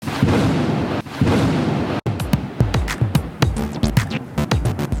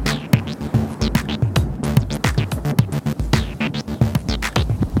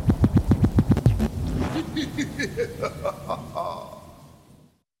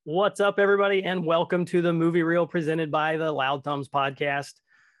What's up, everybody, and welcome to the Movie Reel presented by the Loud Thumbs podcast.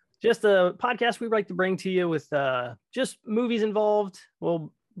 Just a podcast we like to bring to you with just movies involved.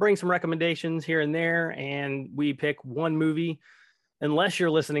 We'll bring some recommendations here and there, and we pick one movie. Unless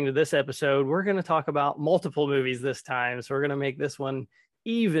you're listening to this episode, we're going to talk about multiple movies this time, so we're going to make this one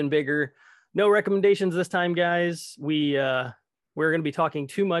even bigger. No recommendations this time, guys. We're going to be talking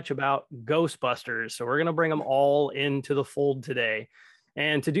too much about Ghostbusters, so we're going to bring them all into the fold today.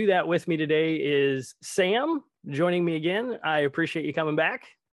 And to do that with me today is Sam joining me again. I appreciate you coming back.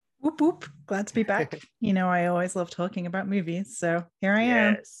 Whoop, whoop. Glad to be back. I always love talking about movies. So here I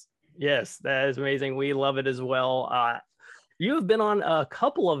am. Yes, that is amazing. We love it as well. You have been on a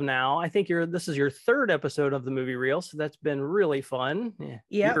couple of now. I think this is your third episode of the Movie Reel. So that's been really fun.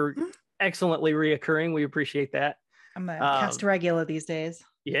 Yeah. You're excellently reoccurring. We appreciate that. I'm a cast regular these days.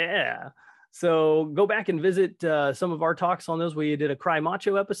 Yeah. So go back and visit some of our talks on those. We did a Cry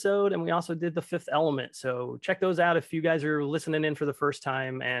Macho episode, and we also did The Fifth Element. So check those out if you guys are listening in for the first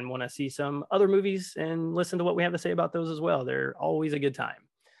time and want to see some other movies and listen to what we have to say about those as well. They're always a good time.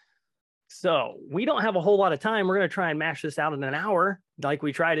 So we don't have a whole lot of time. We're going to try and mash this out in an hour like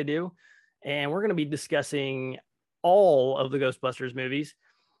we try to do. And we're going to be discussing all of the Ghostbusters movies.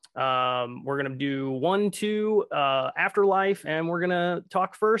 We're going to do 1, 2, Afterlife, and we're going to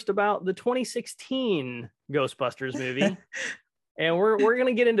talk first about the 2016 Ghostbusters movie. And we're going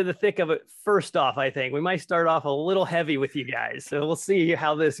to get into the thick of it first off. I think we might start off a little heavy with you guys, so we'll see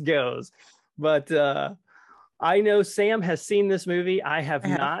how this goes. But I know Sam has seen this movie. I have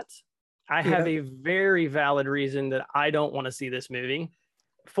not. I have a very valid reason that I don't want to see this movie.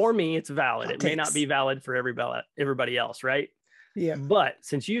 For me, it's valid. It may not be valid for everybody else, right? Yeah. But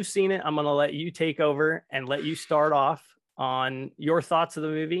since you've seen it, I'm going to let you take over and let you start off on your thoughts of the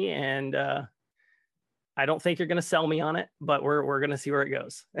movie. And I don't think you're going to sell me on it, but we're going to see where it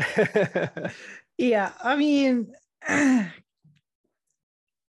goes. Yeah. I mean,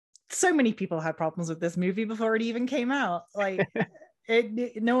 so many people had problems with this movie before it even came out. Like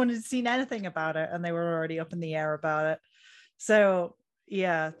no one had seen anything about it, and they were already up in the air about it. So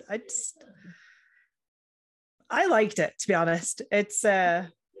yeah, I liked it, to be honest. It's I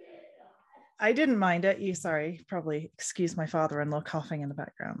didn't mind it. Probably excuse my father-in-law coughing in the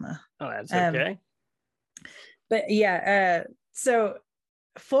background there. Oh, that's okay. But yeah, so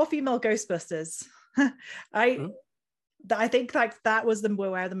for female Ghostbusters, I think that was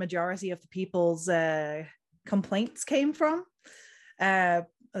where the majority of the people's complaints came from. They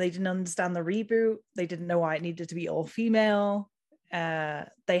didn't understand the reboot. They didn't know why it needed to be all female. They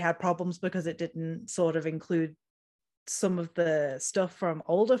had problems because it didn't sort of include some of the stuff from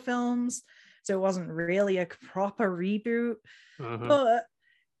older films, so it wasn't really a proper reboot. But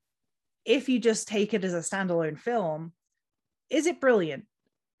if you just take it as a standalone film, is it brilliant?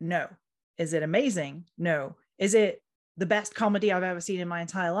 No. Is it amazing? No. Is it the best comedy I've ever seen in my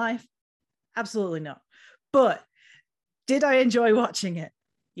entire life? Absolutely not. But did I enjoy watching it?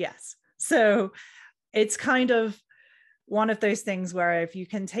 Yes. So it's kind of one of those things where if you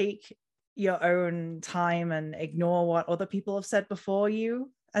can take your own time and ignore what other people have said before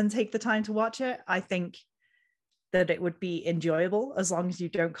you and take the time to watch it, I think that it would be enjoyable as long as you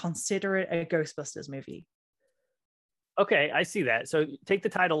don't consider it a Ghostbusters movie. Okay, I see that. So take the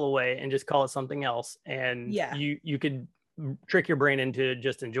title away and just call it something else, and you could trick your brain into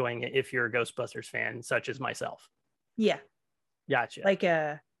just enjoying it if you're a Ghostbusters fan, such as myself. Yeah. Gotcha. Like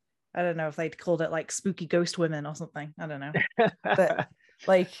I don't know if they'd called it like Spooky Ghost Women or something. I don't know. But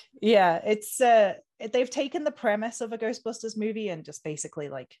like, yeah, it's they've taken the premise of a Ghostbusters movie and just basically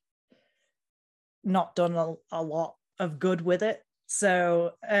like not done a lot of good with it.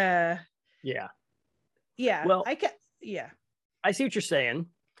 So yeah. Well, I see what you're saying.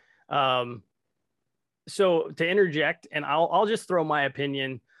 So to interject, and I'll just throw my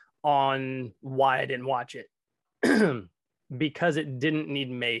opinion on why I didn't watch it. Because it didn't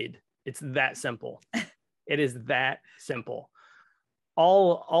need made. It's that simple. It is that simple.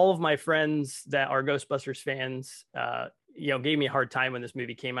 All of my friends that are Ghostbusters fans, gave me a hard time when this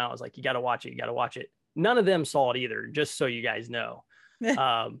movie came out. I was like, you got to watch it. You got to watch it. None of them saw it either, just so you guys know.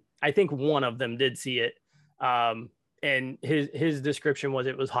 I think one of them did see it. And his description was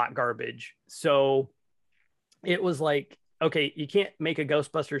it was hot garbage. So it was like, okay, you can't make a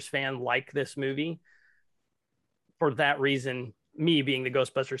Ghostbusters fan like this movie. For that reason, me being the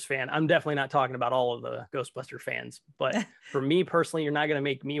Ghostbusters fan, I'm definitely not talking about all of the Ghostbuster fans, but for me personally, you're not going to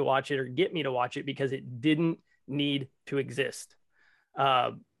make me watch it or get me to watch it because it didn't need to exist.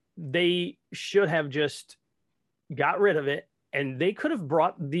 They should have just got rid of it And they could have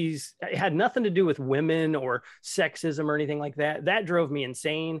brought these, it had nothing to do with women or sexism or anything like that. That drove me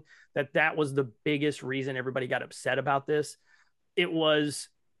insane. That was the biggest reason everybody got upset about this. It was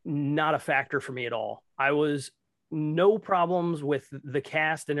not a factor for me at all. I was no problems with the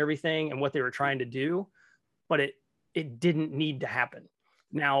cast and everything and what they were trying to do, but it didn't need to happen.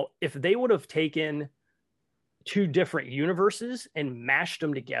 Now, if they would have taken two different universes and mashed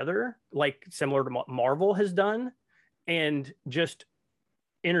them together, like similar to what Marvel has done, and just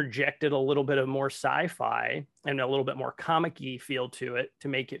interjected a little bit of more sci-fi and a little bit more comic-y feel to it to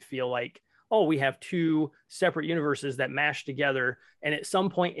make it feel like, oh, we have two separate universes that mash together. And at some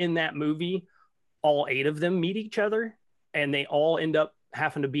point in that movie, all 8 of them meet each other and they all end up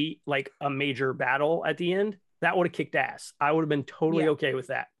having to beat like a major battle at the end. That would have kicked ass. I would have been totally okay with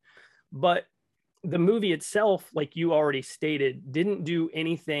that. But the movie itself, like you already stated, didn't do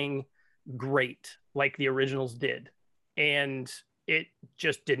anything great like the originals did. And it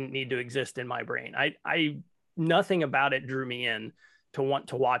just didn't need to exist in my brain. I nothing about it drew me in to want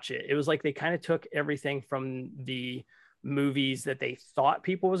to watch it. It was like they kind of took everything from the movies that they thought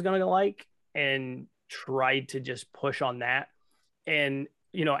people was going to like and tried to just push on that. And,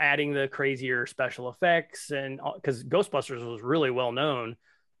 you know, adding the crazier special effects, and because Ghostbusters was really well known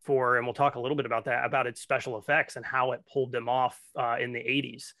for, and we'll talk a little bit about that, about its special effects and how it pulled them off in the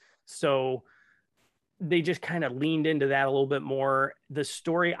 80s. So they just kind of leaned into that a little bit more. The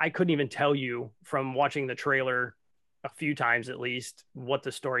story, I couldn't even tell you from watching the trailer a few times at least what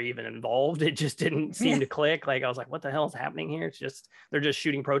the story even involved. It just didn't seem to click. Like I was like, what the hell is happening here? It's just, they're just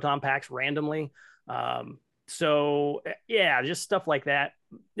shooting proton packs randomly. So yeah, just stuff like that.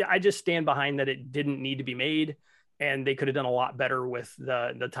 I just stand behind that it didn't need to be made, and they could have done a lot better with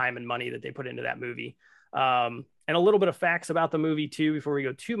the time and money that they put into that movie. And a little bit of facts about the movie too, before we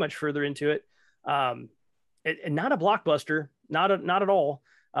go too much further into it. Not a blockbuster, not at all.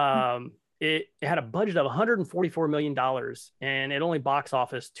 It had a budget of $144 million and it only box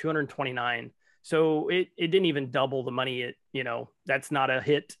office 229. So it didn't even double the money. That's not a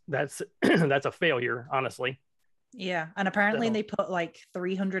hit. That's that's a failure, honestly. Yeah, and apparently they put like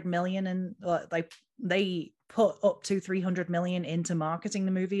 300 million in, like they put up to 300 million into marketing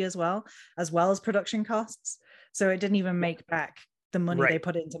the movie as well as production costs. So it didn't even make back the money they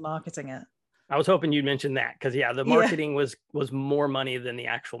put into marketing it. I was hoping you'd mention that, because the marketing was more money than the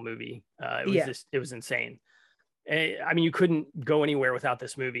actual movie. It was insane. I mean, you couldn't go anywhere without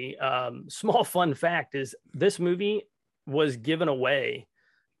this movie. Small fun fact is this movie was given away,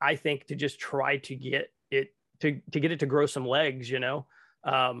 I think, to just try to get it to grow some legs.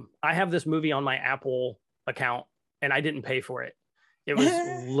 I have this movie on my Apple account and I didn't pay for it. It was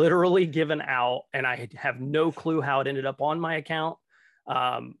literally given out, and I have no clue how it ended up on my account.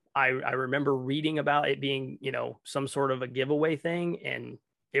 I remember reading about it being, some sort of a giveaway thing, and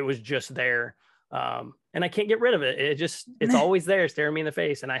it was just there. And I can't get rid of it. It's always there staring me in the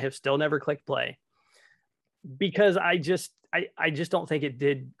face. And I have still never clicked play because I just don't think it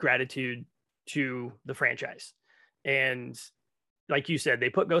did gratitude to the franchise. And like you said, they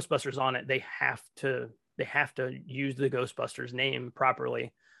put Ghostbusters on it. They have to use the Ghostbusters name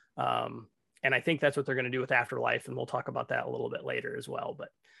properly. And I think that's what they're going to do with Afterlife. And we'll talk about that a little bit later as well. But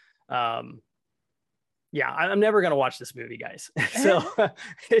I'm never going to watch this movie, guys. So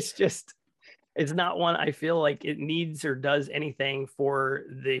it's not one I feel like it needs or does anything for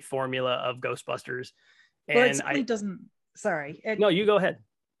the formula of Ghostbusters. And well, it certainly doesn't. Sorry. No, you go ahead.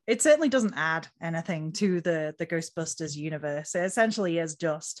 It certainly doesn't add anything to the Ghostbusters universe. It essentially is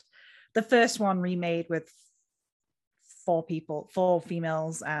just the first one remade with 4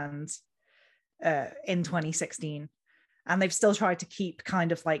 females, and in 2016. And they've still tried to keep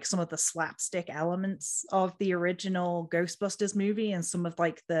kind of like some of the slapstick elements of the original Ghostbusters movie and some of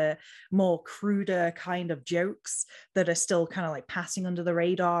like the more cruder kind of jokes that are still kind of like passing under the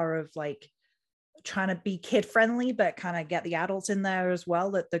radar of like trying to be kid friendly, but kind of get the adults in there as well,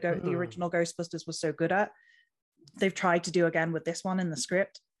 that the original Ghostbusters was so good at. They've tried to do again with this one in the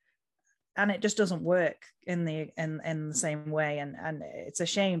script, and it just doesn't work in the same way. And it's a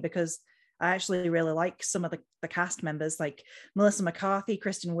shame, because I actually really like some of the cast members, like Melissa McCarthy,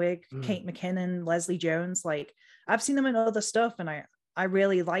 Kristen Wiig, Kate McKinnon, Leslie Jones. Like I've seen them in other stuff, and I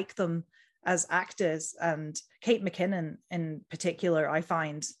really like them as actors. And Kate McKinnon in particular, I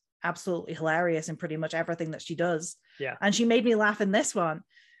find absolutely hilarious in pretty much everything that she does. Yeah. And she made me laugh in this one,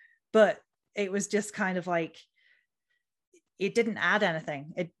 but it was just kind of like, it didn't add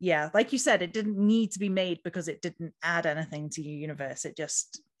anything. Like you said, it didn't need to be made because it didn't add anything to your universe. It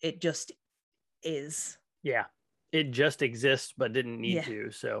just is. Yeah, it just exists, but didn't need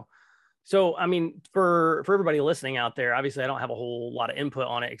to. So So, I mean, for everybody listening out there, obviously I don't have a whole lot of input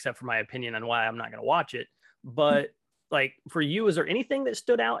on it except for my opinion on why I'm not going to watch it. But like for you, is there anything that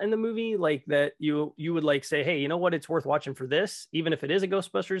stood out in the movie like that you would like say, hey, you know what, it's worth watching for this, even if it is a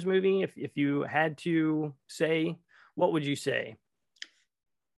Ghostbusters movie? If you had to say, what would you say?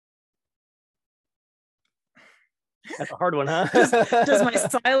 That's a hard one, huh? Does my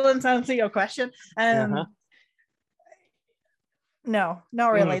silence answer your question? Uh-huh. No, not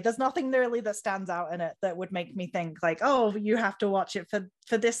really. There's nothing really that stands out in it that would make me think like, oh, you have to watch it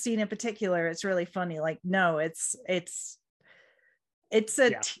for this scene in particular. It's really funny. Like, no, it's a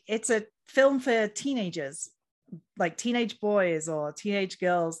film for teenagers, like teenage boys or teenage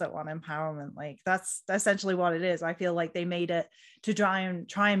girls that want empowerment. Like that's essentially what it is. I feel like they made it to try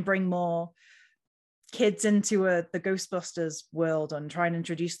and bring more kids into the Ghostbusters world and try and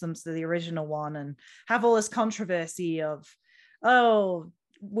introduce them to the original one, and have all this controversy of, oh,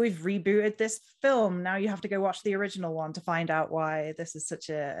 we've rebooted this film, now you have to go watch the original one to find out why this is such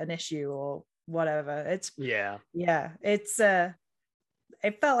an issue or whatever. It's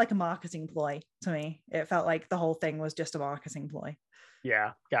it felt like a marketing ploy to me. It felt like the whole thing was just a marketing ploy.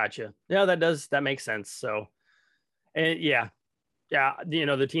 Yeah, gotcha. Yeah, that makes sense. So, and yeah,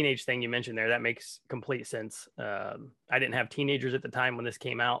 the teenage thing you mentioned there, that makes complete sense. I didn't have teenagers at the time when this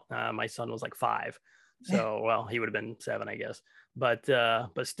came out. My son was like 5, so well, he would have been 7, I guess. But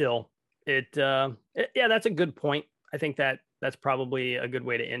still, yeah, that's a good point. I think that's probably a good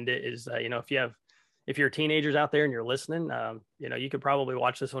way to end it. Is if you're teenagers out there and you're listening, you could probably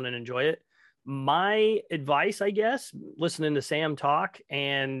watch this one and enjoy it. My advice, I guess, listening to Sam talk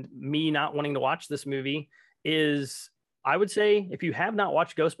and me not wanting to watch this movie, is I would say if you have not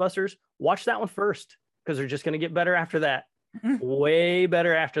watched Ghostbusters, watch that one first, because they're just going to get better after that. Way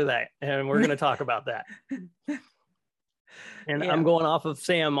better after that. And we're going to talk about that. And I'm going off of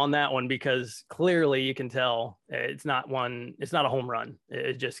Sam on that one because clearly you can tell it's not a home run.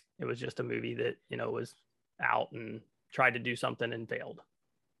 It was just a movie that, was out and tried to do something and failed.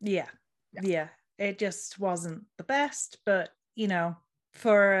 Yeah. It just wasn't the best, but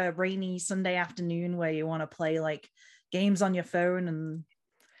for a rainy Sunday afternoon where you want to play like games on your phone and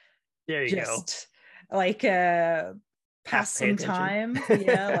there you go, like pass some time,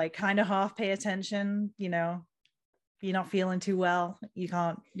 like kind of half pay attention, you're not feeling too well, you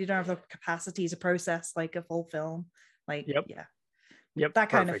don't have the capacity to process like a full film, like that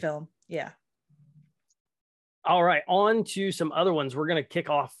kind of film. All right, on to some other ones. We're going to kick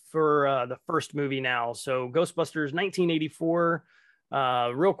off for the first movie now. So Ghostbusters 1984.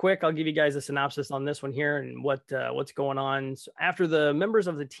 Real quick, I'll give you guys a synopsis on this one here and what's going on. So after the members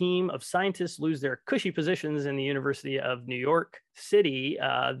of the team of scientists lose their cushy positions in the University of New York City,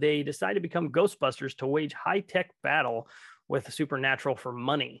 they decide to become Ghostbusters to wage high-tech battle with the supernatural for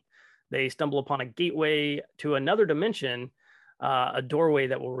money. They stumble upon a gateway to another dimension, a doorway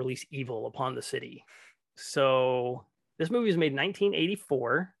that will release evil upon the city. So this movie was made in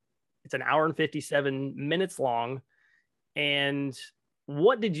 1984. It's an hour and 57 minutes long. And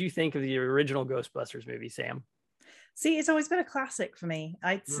what did you think of the original Ghostbusters movie, Sam? See, it's always been a classic for me.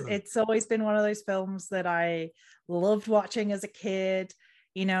 It's always been one of those films that I loved watching as a kid.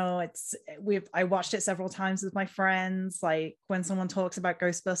 I watched it several times with my friends. Like when someone talks about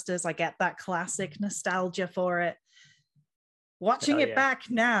Ghostbusters, I get that classic nostalgia for it. Watching it back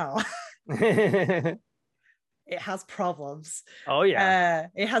now, it has problems. Oh yeah.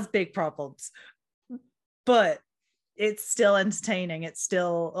 It has big problems, but it's still entertaining. It's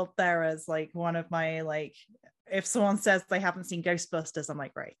still up there as like one of my, like, if someone says they haven't seen Ghostbusters, I'm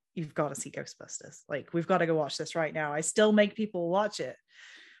like, right, you've got to see Ghostbusters. Like, we've got to go watch this right now. I still make people watch it,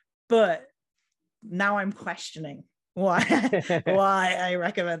 but now I'm questioning why I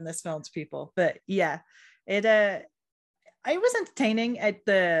recommend this film to people. But yeah, it was entertaining.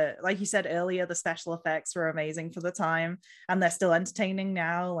 Like you said earlier, the special effects were amazing for the time, and they're still entertaining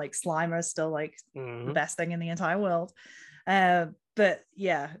now. Like Slimer is still like the best thing in the entire world. But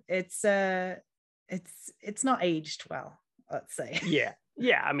yeah, it's not aged well, let's say. Yeah.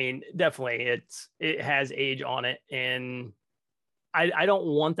 I mean, definitely, it has age on it, and I don't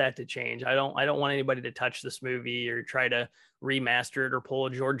want that to change. I don't want anybody to touch this movie or try to remaster it or pull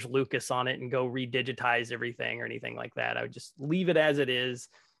a George Lucas on it and go redigitize everything or anything like that. I would just leave it as it is.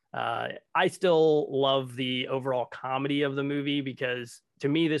 I still love the overall comedy of the movie, because to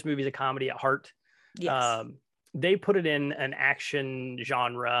me, this movie is a comedy at heart. Yes. They put it in an action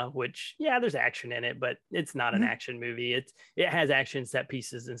genre, which, yeah, there's action in it, but it's not an action movie. It has action set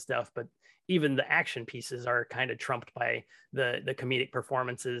pieces and stuff, but even the action pieces are kind of trumped by the comedic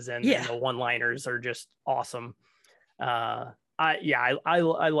performances, and the one-liners are just awesome. I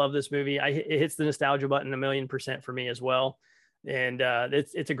love this movie. It hits the nostalgia button 1,000,000% for me as well. And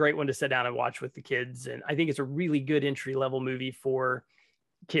it's a great one to sit down and watch with the kids. And I think it's a really good entry level movie for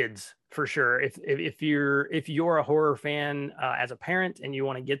kids for sure. If you're a horror fan as a parent and you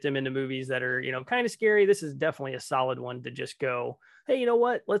want to get them into movies that are, you know, kind of scary, this is definitely a solid one to just go, hey, you know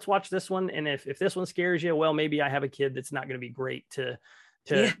what, let's watch this one. And if this one scares you, well, maybe I have a kid that's not going to be great to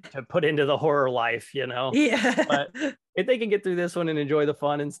put into the horror life, you know. Yeah. But if they can get through this one and enjoy the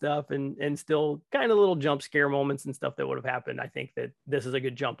fun and stuff, and still kind of little jump scare moments and stuff that would have happened, I think that this is a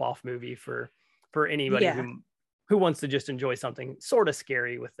good jump off movie for anybody who wants to just enjoy something sort of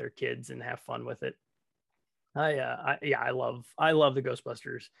scary with their kids and have fun with it. I love the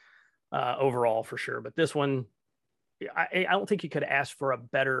Ghostbusters overall for sure, but this one, I don't think you could ask for a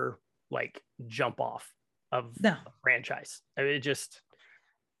better like jump off of a franchise. I mean, it just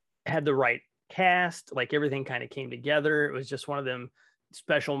had the right cast, like everything kind of came together. It was just one of them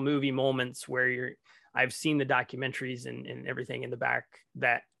special movie moments where I've seen the documentaries and everything in the back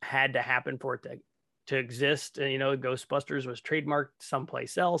that had to happen for it to exist. And, you know, Ghostbusters was trademarked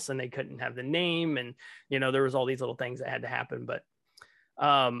someplace else and they couldn't have the name. And, you know, there was all these little things that had to happen. But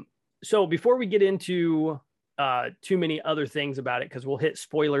so before we get into too many other things about it, because we'll hit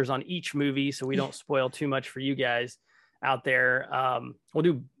spoilers on each movie so we don't spoil too much for you guys out there. We'll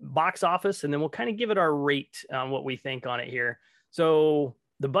do box office and then we'll kind of give it our rate on what we think on it here. So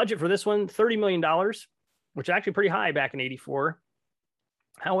the budget for this one, $30 million, which is actually pretty high back in 84.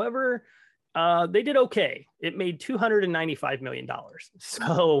 However, they did okay. It made $295 million.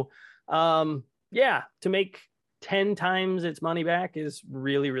 So yeah, to make 10 times its money back is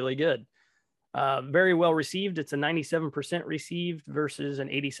really, really good. Very well received. It's a 97% received versus an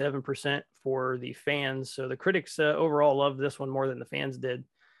 87% for the fans. So the critics overall loved this one more than the fans did.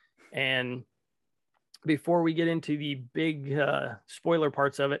 And before we get into the big spoiler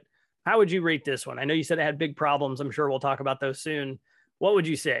parts of it, how would you rate this one? I know you said it had big problems. I'm sure we'll talk about those soon. What would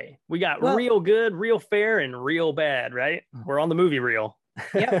you say? We got real good, real fair, and real bad, right? We're on the movie reel.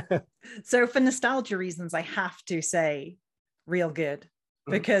 Yep. So for nostalgia reasons, I have to say real good.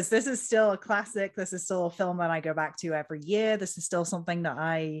 Because this is still a classic. This is still a film that I go back to every year. This is still something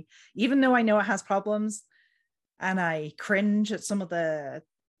that even though I know it has problems and I cringe at some of the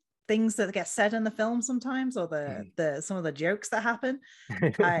things that get said in the film sometimes, or some of the jokes that happen.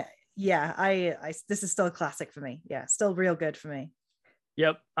 This is still a classic for me. Yeah, still real good for me.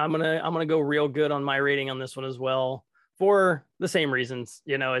 Yep. I'm gonna go real good on my rating on this one as well for the same reasons.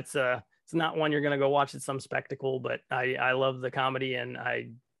 You know, it's not one you're going to go watch at some spectacle, but I love the comedy and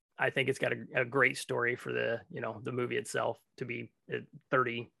I think it's got a great story for the movie itself to be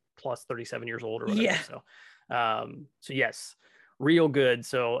 30 plus 37 years old or whatever. Yeah. So yes, real good.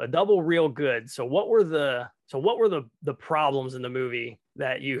 So a double real good. So what were the problems in the movie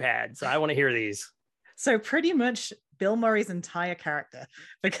that you had? So I want to hear these. So pretty much Bill Murray's entire character,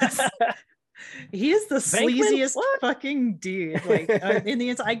 because he is the sleaziest fucking dude. Like in the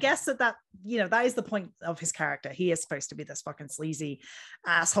end, I guess that is the point of his character. He is supposed to be this fucking sleazy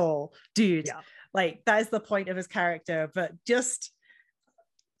asshole dude. Yeah. Like that is the point of his character. But just,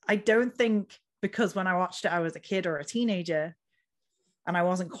 I don't think, because when I watched it, I was a kid or a teenager, and I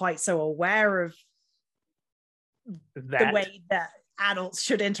wasn't quite so aware of the way that adults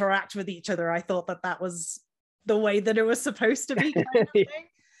should interact with each other. I thought that was the way that it was supposed to be, kind of thing.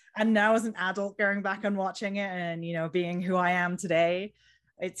 And now as an adult going back and watching it and, being who I am today,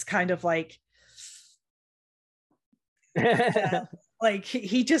 it's kind of like, like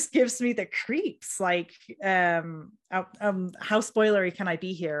he just gives me the creeps. Like, how spoilery can I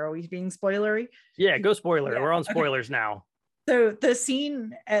be here? Are we being spoilery? Yeah, go spoiler. Yeah. We're on spoilers now. So the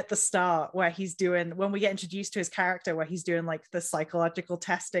scene at the start where when we get introduced to his character, where he's doing like the psychological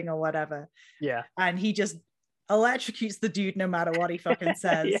testing or whatever. Yeah. And he just electrocutes the dude no matter what he fucking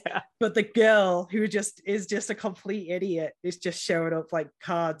says. Yeah. But the girl who is just a complete idiot is just showing up like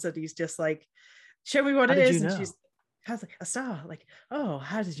cards, and he's just like, show me what it is. And she's has like a star, like, oh,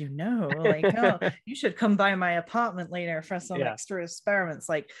 how did you know? Like, oh, you should come by my apartment later for some extra experiments.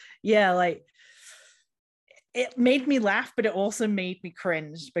 Like, yeah, like it made me laugh, but it also made me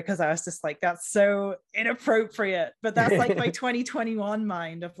cringe, because I was just like, that's so inappropriate. But that's like my 2021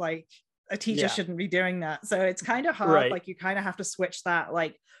 mind of like, a teacher shouldn't be doing that. So it's kind of hard. Right. Like you kind of have to switch that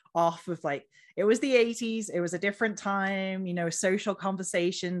like off of like, it was the 80s. It was a different time, social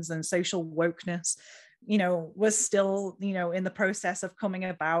conversations and social wokeness, was still, in the process of coming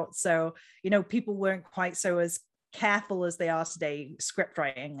about. So, people weren't quite so as careful as they are today, script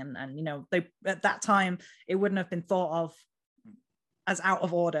writing. And they, at that time, it wouldn't have been thought of as out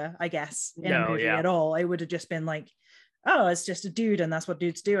of order, I guess, in a movie at all. It would have just been like, oh, it's just a dude and that's what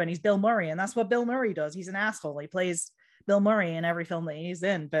dudes do, and he's Bill Murray and that's what Bill Murray does. He's an asshole. He plays Bill Murray in every film that he's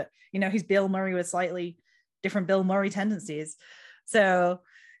in, but he's Bill Murray with slightly different Bill Murray tendencies. So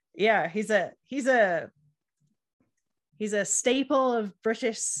yeah, he's a staple of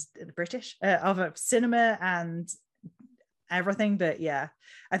British of a cinema and everything. But yeah,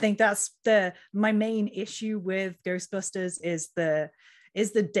 I think that's my main issue with Ghostbusters is the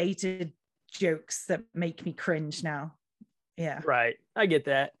dated jokes that make me cringe now. Yeah, right, I get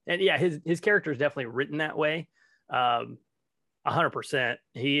that. And yeah, his character is definitely written that way. 100%.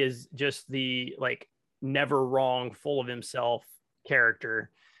 He is just the like never wrong, full of himself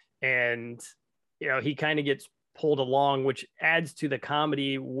character, and he kind of gets pulled along, which adds to the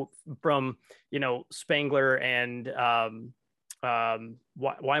comedy from Spengler and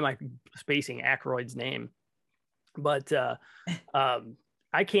why am I spacing Aykroyd's name? But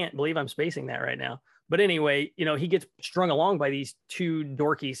I can't believe I'm spacing that right now. But anyway, he gets strung along by these two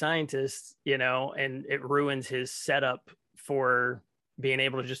dorky scientists, and it ruins his setup for being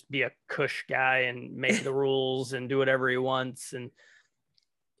able to just be a cush guy and make the rules and do whatever he wants. And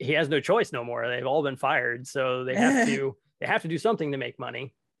he has no choice no more. They've all been fired. So they have to do something to make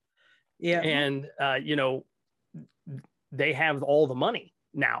money. Yeah. And, they have all the money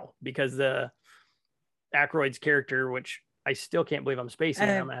now because the Aykroyd's character, which I still can't believe I'm spacing.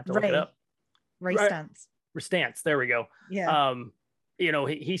 I'm gonna have to look it up. Ray Stantz. Stantz. There we go. Yeah.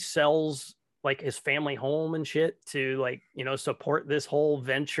 He sells like his family home and shit to like, support this whole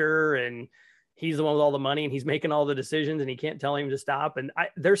venture. And he's the one with all the money and he's making all the decisions and he can't tell him to stop. And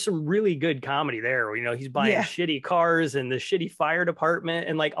there's some really good comedy there. He's buying shitty cars and the shitty fire department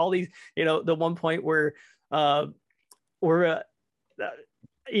and like all these, the one point where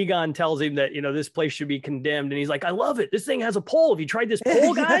Egon tells him that, this place should be condemned. And he's like, I love it. This thing has a pole. Have you tried this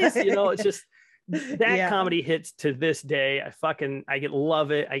pole, guys? It's just that comedy hits to this day. I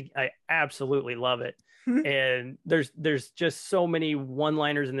love it. I absolutely love it. And there's just so many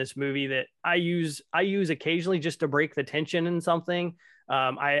one-liners in this movie that I use occasionally just to break the tension in something.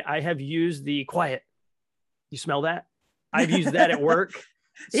 I have used the quiet. You smell that? I've used that at work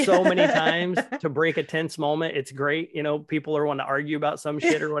so many times to break a tense moment. It's great. People are wanting to argue about some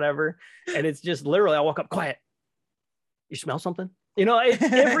shit or whatever. And it's just literally, I walk up, quiet. You smell something? It's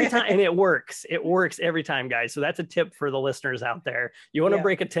every time, and it works. It works every time, guys. So that's a tip for the listeners out there. You want to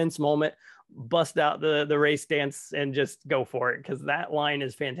break a tense moment, bust out the Ray Stantz and just go for it, because that line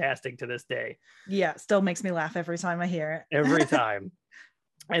is fantastic to this day. Yeah, still makes me laugh every time I hear it. Every time.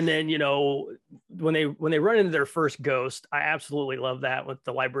 And then, when they run into their first ghost, I absolutely love that with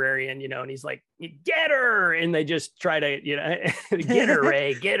the librarian, and he's like, get her. And they just try to, get her,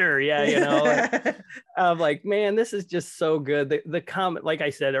 Ray, get her. Yeah. I'm like, man, this is just so good. The comment, like I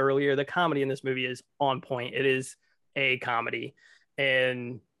said earlier, the comedy in this movie is on point. It is a comedy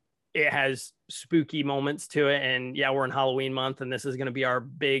and it has spooky moments to it. And yeah, we're in Halloween month and this is going to be our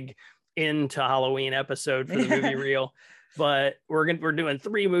big into Halloween episode for the movie reel. But we're doing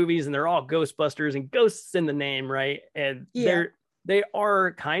 3 movies and they're all Ghostbusters and ghosts in the name, right? And they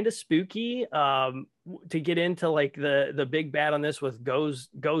are kind of spooky. To get into like the big bad on this with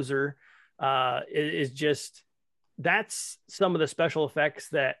Gozer is just, that's some of the special effects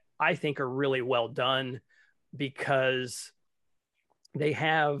that I think are really well done, because they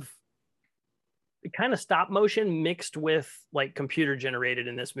have kind of stop motion mixed with like computer generated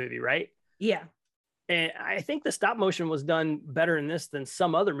in this movie, right? Yeah. And I think the stop motion was done better in this than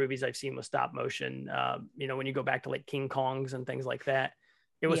some other movies I've seen with stop motion. When you go back to like King Kongs and things like that,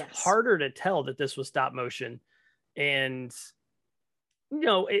 it was harder to tell that this was stop motion. And,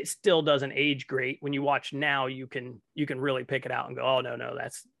 it still doesn't age great. When you watch now, you can really pick it out and go, oh, no,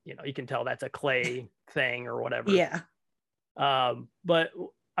 that's, you can tell that's a clay thing or whatever. Yeah. But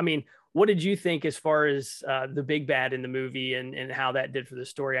I mean, what did you think as far as the big bad in the movie and how that did for the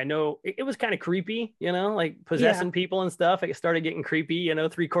story? I know it was kind of creepy, like possessing people and stuff. It started getting creepy,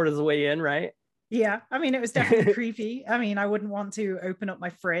 3/4 of the way in, right? Yeah. I mean, it was definitely creepy. I mean, I wouldn't want to open up my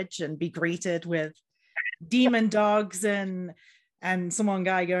fridge and be greeted with demon dogs and someone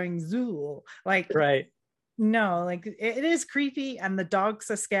guy going zoo. Like, right. No, like it is creepy and the dogs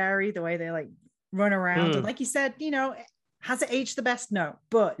are scary the way they like run around. And like you said, has it aged the best? No,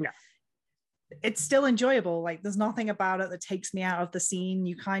 but it's still enjoyable. Like there's nothing about it that takes me out of the scene.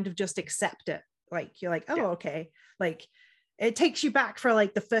 You kind of just accept it. Like you're like, oh, okay. Like it takes you back for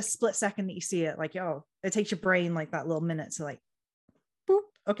like the first split second that you see it. Like, oh, it takes your brain like that little minute to like, boop.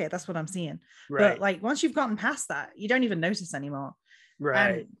 Okay, that's what I'm seeing. Right. But like once you've gotten past that, you don't even notice anymore.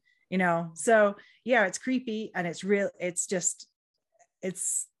 Right. And, so yeah, it's creepy and it's real. It's just,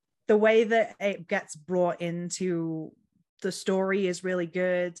 it's the way that it gets brought into the story is really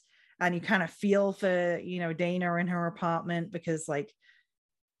good, and you kind of feel for, you know, Dana in her apartment, because like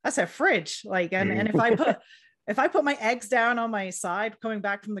that's her fridge. Like, and if I put my eggs down on my side coming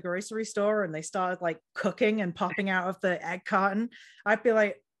back from the grocery store and they started like cooking and popping out of the egg carton, I'd be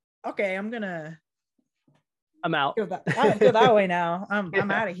like, okay, I'm out. I go that way now.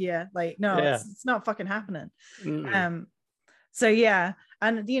 I'm out of here. Like, no, Yeah. it's not fucking happening. Mm. So yeah,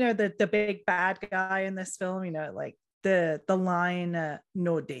 and you know, the big bad guy in this film, you know, like the line,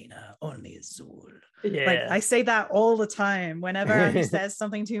 no Dana, only Zuul. Yeah. Like I say that all the time whenever he says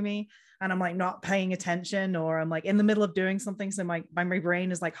something to me and I'm like not paying attention, or I'm like in the middle of doing something, so my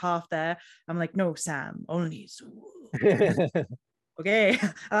brain is like half there. I'm like, no, Sam, only Zuul. Okay,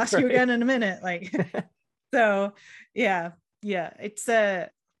 I'll ask you again in a minute. Like, so yeah, it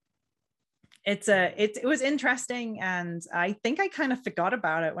was interesting, and I think I kind of forgot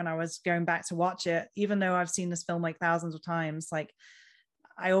about it when I was going back to watch it, even though I've seen this film like thousands of times. Like,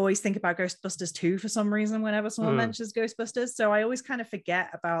 I always think about Ghostbusters 2 for some reason whenever someone mentions Ghostbusters, so I always kind of forget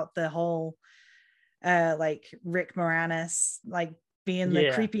about the whole like Rick Moranis like being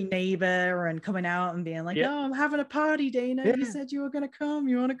the creepy neighbor and coming out and being like, oh, I'm having a party, Dana. You said you were gonna come.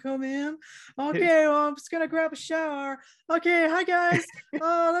 You want to come in? Okay, well, I'm just gonna grab a shower. Okay, hi guys.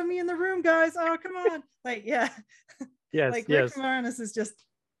 Oh, let me in the room, guys. Oh, come on. Like, like Rick Moranis is just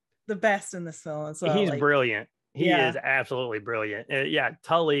the best in this film as well. He's like, brilliant. He is absolutely brilliant.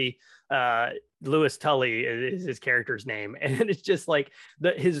 Tully, Louis Tully is his character's name, and it's just like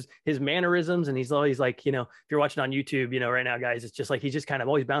his mannerisms, and he's always like, you know, if you're watching on YouTube, you know, right now, guys, it's just like he's just kind of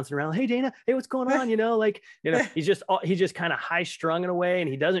always bouncing around. Hey, Dana, hey, what's going on? You know, like, you know, he's just kind of high strung in a way, and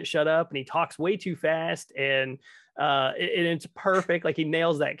he doesn't shut up, and he talks way too fast, and it's perfect. Like, he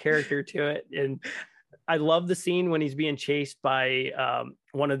nails that character to it, and I love the scene when he's being chased by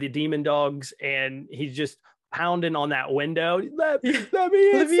one of the demon dogs, and he's just pounding on that window. Let me in,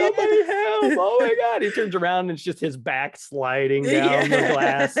 somebody help. Oh my God. He turns around and it's just his back sliding down the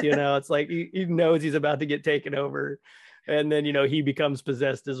glass. You know, it's like he knows he's about to get taken over. And then, you know, he becomes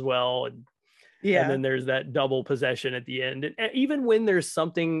possessed as well. And then there's that double possession at the end. And even when there's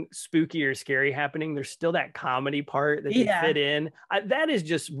something spooky or scary happening, there's still that comedy part that they fit in. That is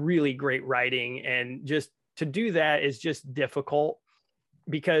just really great writing. And just to do that is just difficult,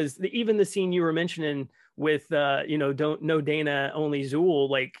 because even the scene you were mentioning with you know, don't know Dana, only Zuul,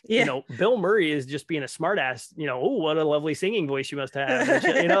 like, you know, Bill Murray is just being a smartass, you know, oh, what a lovely singing voice you must have.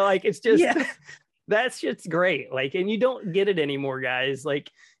 You know, like, it's just that's just great. Like, and you don't get it anymore, guys.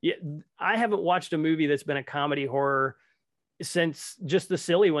 Like, I haven't watched a movie that's been a comedy horror since just the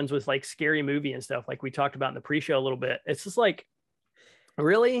silly ones with like Scary Movie and stuff, like we talked about in the pre-show a little bit. It's just like,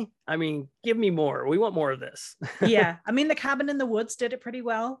 really? I mean, give me more. We want more of this. I mean, The Cabin in the Woods did it pretty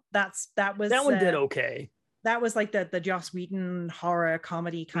well. That one did okay. That was like the Joss Whedon horror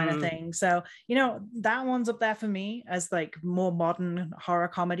comedy kind of thing. So, you know, that one's up there for me as like more modern horror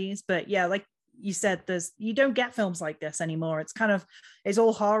comedies. But yeah, like you said, you don't get films like this anymore. It's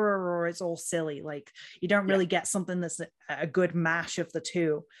all horror or it's all silly. Like, you don't really get something that's a good mash of the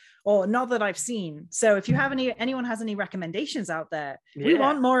two, or not that I've seen. So if you have anyone has any recommendations out there, we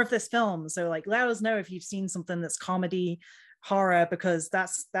want more of this film. So like, let us know if you've seen something that's comedy, horror, because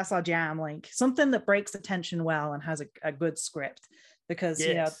that's our jam. Like, something that breaks the tension well and has a good script, because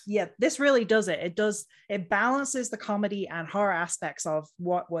you know, this really does it. It balances the comedy and horror aspects of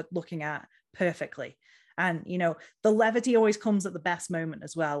what we're looking at perfectly. And you know, the levity always comes at the best moment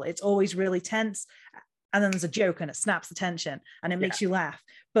as well. It's always really tense, and then there's a joke and it snaps the tension and it makes you laugh.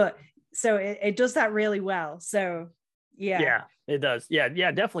 But so it does that really well. So yeah, it does. Yeah,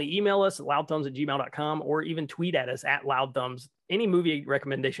 definitely email us at loudthumbs@gmail.com, or even tweet at us at loudthumbs. Any movie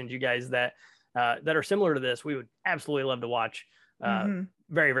recommendations you guys that are similar to this, we would absolutely love to watch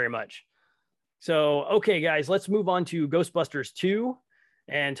very, very much. So, okay, guys, let's move on to Ghostbusters 2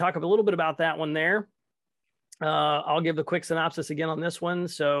 and talk a little bit about that one there. I'll give the quick synopsis again on this one.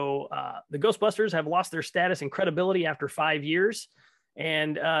 So the Ghostbusters have lost their status and credibility after 5 years,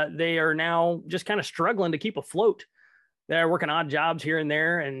 and they are now just kind of struggling to keep afloat. They're working odd jobs here and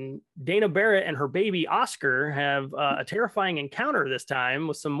there, and Dana Barrett and her baby Oscar have a terrifying encounter this time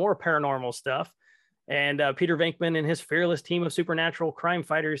with some more paranormal stuff. And Peter Venkman and his fearless team of supernatural crime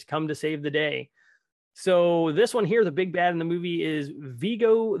fighters come to save the day. So this one here, the big bad in the movie, is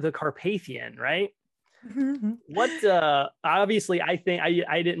Vigo the Carpathian, right? What obviously I think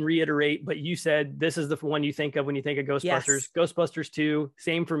I didn't reiterate, but you said this is the one you think of when you think of Ghostbusters. Ghostbusters 2,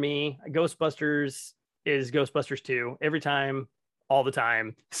 same for me. Ghostbusters is Ghostbusters 2 every time, all the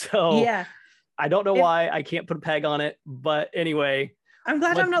time. So I don't know why I can't put a peg on it, but anyway, I'm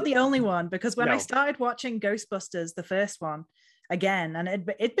glad But I'm not the only one, because when I no, started watching Ghostbusters, the first one, again, and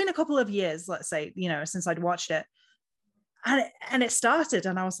it'd been a couple of years, let's say, since I'd watched it, and it started,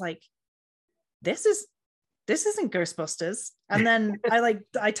 and I was like, this isn't Ghostbusters. And then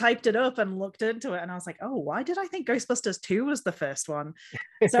I typed it up and looked into it, and I was like, oh, why did I think Ghostbusters 2 was the first one?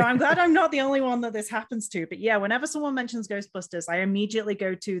 So I'm glad I'm not the only one that this happens to. But yeah, whenever someone mentions Ghostbusters, I immediately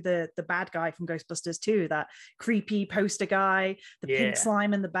go to the bad guy from Ghostbusters 2, that creepy poster guy, the pink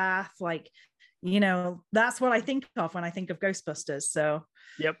slime in the bath. That's what I think of when I think of Ghostbusters. So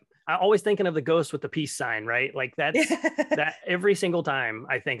yep. I'm always thinking of the ghost with the peace sign, right? Like that's that every single time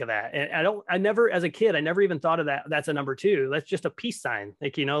I think of that. And I never, as a kid, I never even thought of that. That's a number 2. That's just a peace sign.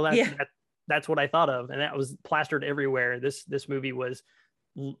 Like, that's what I thought of. And that was plastered everywhere. This movie was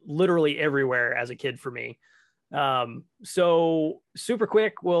literally everywhere as a kid for me. So super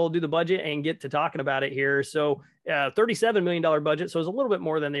quick, we'll do the budget and get to talking about it here. So $37 million budget. So it was a little bit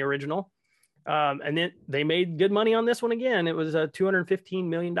more than the original. And then they made good money on this one again. It was $215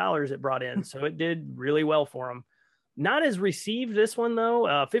 million it brought in. So it did really well for them. Not as received this one though.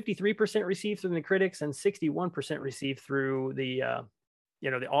 53% received through the critics and 61% received through the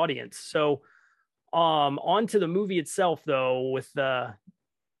audience. So on to the movie itself though, with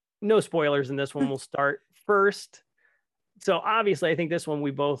no spoilers in this one. We'll start first. So obviously I think this one we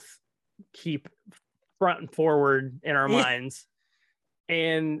both keep front and forward in our minds.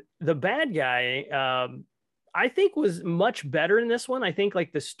 And the bad guy, I think, was much better in this one. I think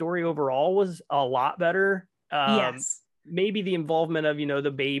like the story overall was a lot better. Yes. Maybe the involvement of,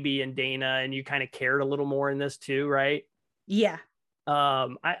 the baby and Dana, and you kind of cared a little more in this too, right? Yeah.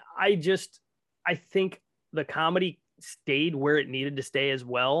 I think the comedy stayed where it needed to stay as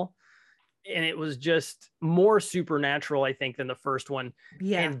well. And it was just more supernatural, I think, than the first one.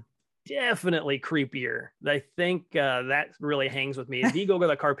 Yeah. And definitely creepier. I think that really hangs with me. Vigo,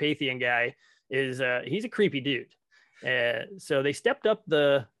 the Carpathian guy, he's a creepy dude. So they stepped up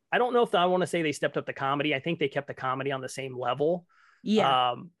I don't know if I want to say they stepped up the comedy. I think they kept the comedy on the same level.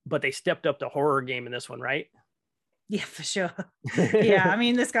 Yeah. But they stepped up the horror game in this one, right? Yeah, for sure. Yeah, I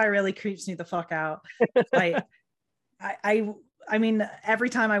mean, this guy really creeps me the fuck out. Like, I mean, every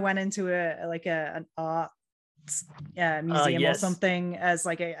time I went into an art museum or something as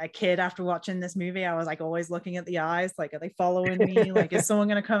like a kid after watching this movie, I was like always looking at the eyes, like, are they following me? Like, is someone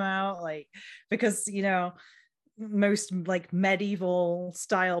gonna come out? Like, because most like medieval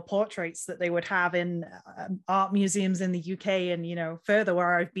style portraits that they would have in art museums in the UK and further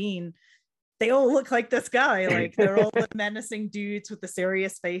where I've been, they all look like this guy. Like, they're all the menacing dudes with the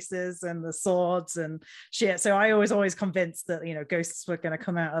serious faces and the swords and shit. So I was always convinced that, ghosts were going to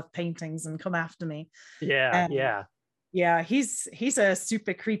come out of paintings and come after me. Yeah. He's a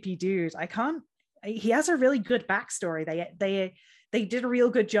super creepy dude. He has a really good backstory. They did a real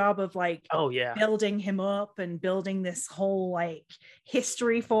good job of like, building him up and building this whole like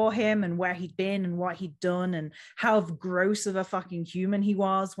history for him and where he'd been and what he'd done and how gross of a fucking human he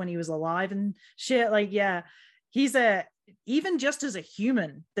was when he was alive and shit. Like, yeah, even just as a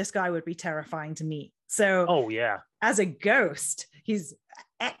human, this guy would be terrifying to meet. So, as a ghost, he's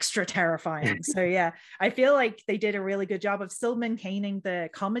extra terrifying. So yeah, I feel like they did a really good job of still maintaining the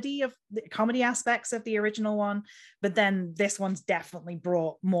comedy aspects of the original one, but then this one's definitely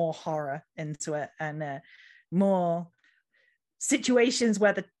brought more horror into it and more situations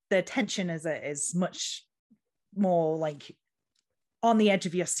where the tension is much more like on the edge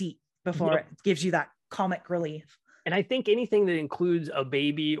of your seat before it gives you that comic relief. And I think anything that includes a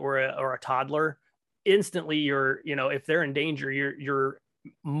baby or a toddler, instantly if they're in danger, you're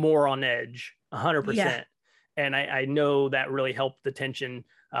more on edge 100%. And I know that really helped the tension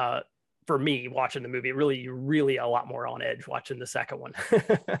for me watching the movie. Really a lot more on edge watching the second one.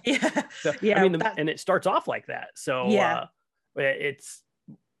 I mean, and it starts off like that, so it's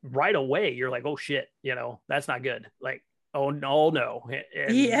right away you're like, oh shit, that's not good. Like, oh no.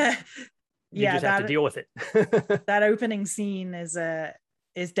 And you just have to deal with it. That opening scene is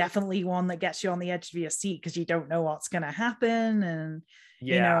definitely one that gets you on the edge of your seat because you don't know what's going to happen. And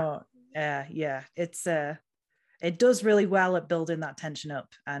it does really well at building that tension up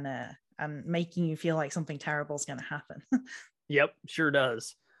and making you feel like something terrible is going to happen. Yep, sure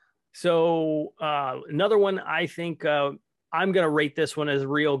does. So another one, I think I'm going to rate this one as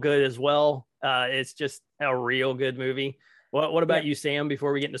real good as well. It's just a real good movie. What about you, Sam,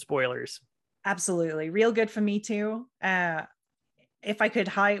 before we get into spoilers? Absolutely. Real good for me too. If I could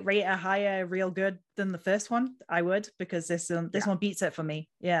rate a higher real good than the first one, I would, because this one beats it for me.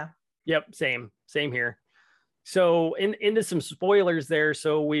 Yeah. Yep. Same here. So into some spoilers there.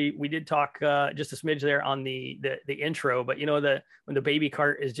 So we did talk just a smidge there on the intro, but you know, when the baby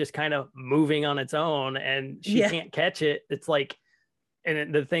cart is just kind of moving on its own and she can't catch it, it's like,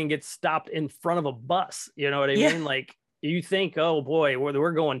 and the thing gets stopped in front of a bus. You know what I mean? Like you think, oh boy,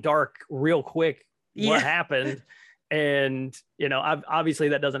 we're going dark real quick. What happened? And you know, obviously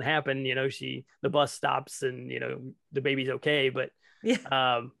that doesn't happen. You know, the bus stops and you know the baby's okay, but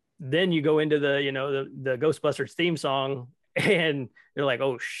then you go into the Ghostbusters theme song and you're like,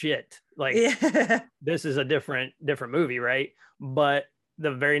 oh shit, like this is a different movie, right? But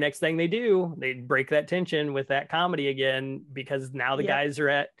the very next thing they do, they break that tension with that comedy again, because now the guys are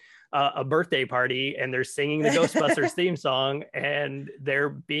at a birthday party and they're singing the Ghostbusters theme song and they're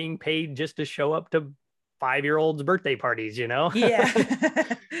being paid just to show up to 5-year-olds birthday parties, you know?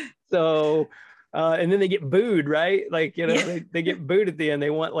 So and then they get booed, right? Like, you know, they get booed at the end. They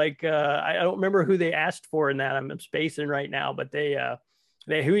want like I don't remember who they asked for in that. I'm spacing right now, but they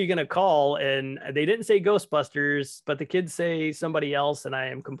who are you gonna call? And they didn't say Ghostbusters, but the kids say somebody else, and I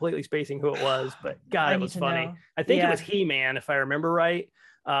am completely spacing who it was. But God, it was funny. Know. I think it was He-Man, if I remember right.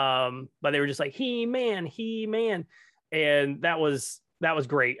 But they were just like He-Man, and that was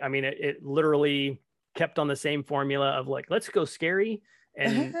great. I mean, it literally kept on the same formula of like, let's go scary,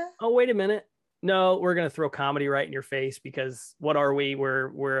 and oh wait a minute, no, we're gonna throw comedy right in your face, because what are we?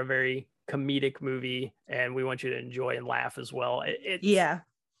 We're a very comedic movie and we want you to enjoy and laugh as well. It's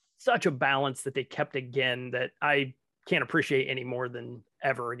such a balance that they kept again that I can't appreciate any more than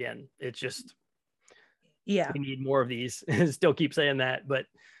ever again. It's just we need more of these. Still keep saying that, but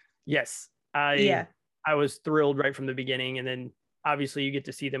yes, I was thrilled right from the beginning, and then obviously you get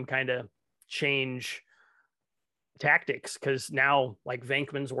to see them kind of change tactics, because now like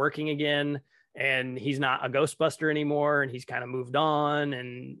Venkman's working again and he's not a Ghostbuster anymore, and he's kind of moved on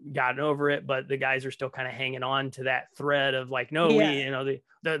and gotten over it, but the guys are still kind of hanging on to that thread of like, no, we, you know,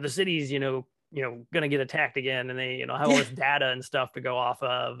 the city's, you know, gonna get attacked again, and they, you know, have all this data and stuff to go off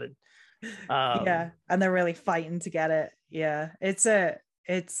of, and and they're really fighting to get it.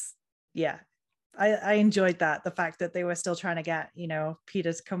 I enjoyed that, the fact that they were still trying to get, you know,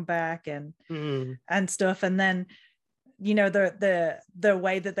 Peter's come back and stuff, and then you know the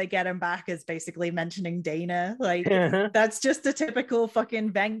way that they get him back is basically mentioning Dana. Like that's just a typical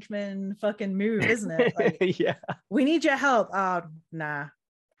fucking Venkman fucking move, isn't it? Like, we need your help. Oh, nah,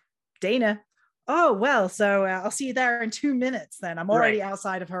 Dana. Oh well, so I'll see you there in 2 minutes. Then I'm already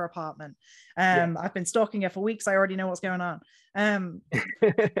outside of her apartment. I've been stalking her for weeks. I already know what's going on.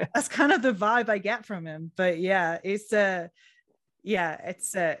 That's kind of the vibe I get from him. But it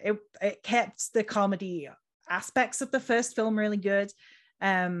kept the comedy aspects of the first film really good,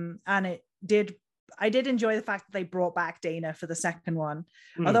 and I did enjoy the fact that they brought back Dana for the second one.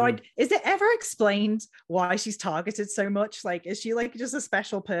 Although is it ever explained why she's targeted so much? Like, is she like just a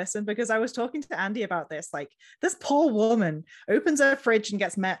special person? Because I was talking to Andy about this, like this poor woman opens her fridge and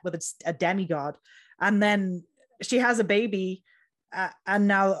gets met with a demigod, and then she has a baby, and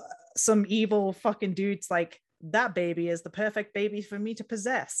now some evil fucking dude's like, that baby is the perfect baby for me to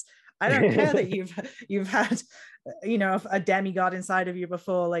possess. I don't care that you've had, you know, a demigod inside of you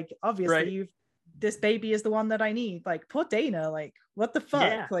before. Like, obviously this baby is the one that I need. Like, poor Dana, like, what the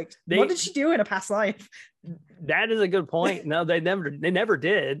fuck? Like, what did she do in a past life? That is a good point. No, they never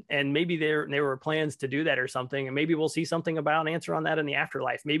did. And maybe there were plans to do that or something. And maybe we'll see something about an answer on that in the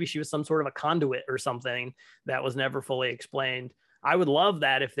afterlife. Maybe she was some sort of a conduit or something that was never fully explained. I would love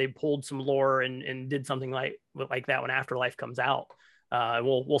that if they pulled some lore and did something like that when Afterlife comes out.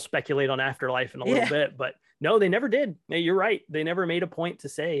 We'll speculate on Afterlife in a little bit, but no, they never did. You're right. They never made a point to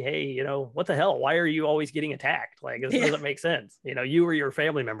say, hey, you know, what the hell? Why are you always getting attacked? Like, this doesn't make sense. You know, you or your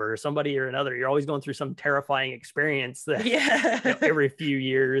family member or somebody or another, you're always going through some terrifying experience that you know, every few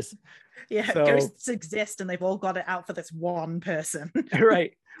years. So, ghosts exist and they've all got it out for this one person.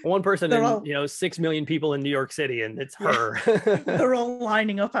 Right. One person in 6 million people in New York City, and it's her. They're all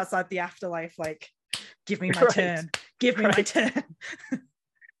lining up outside the afterlife like, give me my turn. Give me my turn.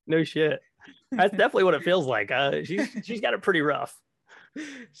 No shit. That's definitely what it feels like. She's got it pretty rough.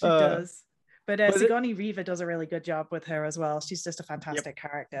 She does. But Sigourney Weaver does a really good job with her as well. She's just a fantastic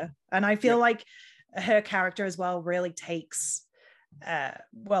character. And I feel like her character as well really takes,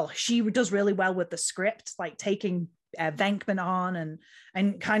 she does really well with the script, like taking Venkman on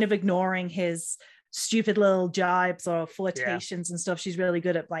and kind of ignoring his stupid little jibes or flirtations and stuff. She's really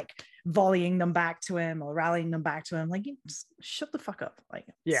good at like volleying them back to him or rallying them back to him. Like, just shut the fuck up. Like,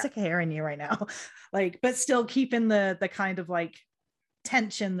 I'm sick of hearing you right now. Like, but still keeping the kind of like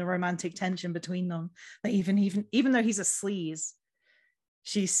tension, the romantic tension between them. Like, even though he's a sleaze,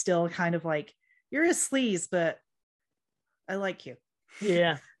 she's still kind of like you're a sleaze, but I like you.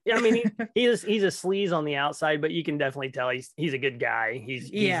 Yeah. Yeah, I mean, he's a sleaze on the outside, but you can definitely tell he's a good guy.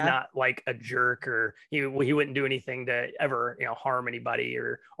 He's not like a jerk, or he wouldn't do anything to ever, you know, harm anybody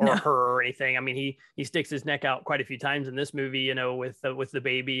or No. her or anything. I mean, he sticks his neck out quite a few times in this movie, you know, with the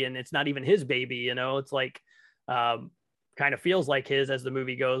baby, and it's not even his baby, you know. It's like kind of feels like his as the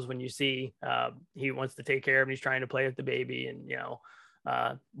movie goes, when you see he wants to take care of him, he's trying to play with the baby, and you know,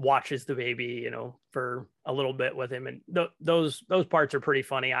 watches the baby, you know, for a little bit with him, and those parts are pretty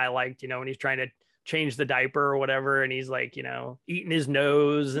funny. I liked, you know, when he's trying to change the diaper or whatever, and he's like, you know, eating his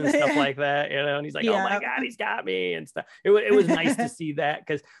nose and stuff like that, you know, and he's like, oh my god, he's got me and stuff. It was nice to see that,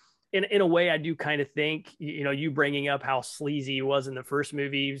 because in a way, I do kind of think, you know, you bringing up how sleazy he was in the first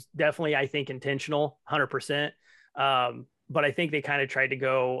movie was definitely, I think, intentional, 100%. But I think they kind of tried to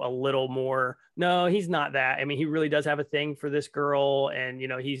go a little more, no, he's not that. I mean, he really does have a thing for this girl, and, you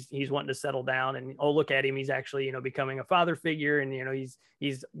know, he's wanting to settle down, and, oh, look at him. He's actually, you know, becoming a father figure, and, you know,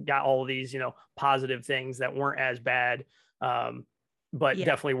 he's got all of these, you know, positive things that weren't as bad. But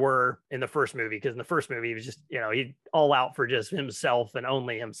definitely were in the first movie, because in the first movie, he was just, you know, he all out for just himself and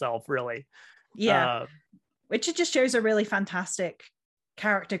only himself, really. Yeah. Which it just shows a really fantastic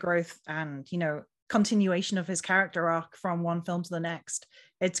character growth and, you know, continuation of his character arc from one film to the next.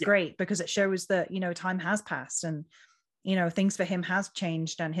 It's great because it shows that, you know, time has passed, and, you know, things for him has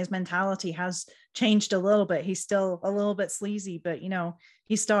changed, and his mentality has changed a little bit. He's still a little bit sleazy, but, you know,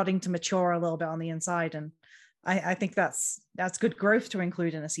 he's starting to mature a little bit on the inside, and I think that's good growth to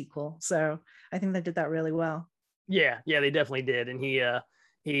include in a sequel. So I think they did that really well. Yeah, they definitely did. And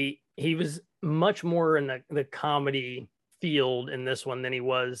he was much more in the comedy field in this one than he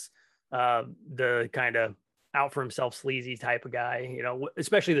was the kind of out for himself sleazy type of guy, you know,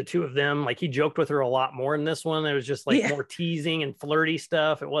 especially the two of them. Like, he joked with her a lot more in this one. It was just like more teasing and flirty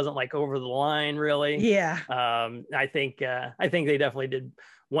stuff. It wasn't like over the line, really. I think they definitely did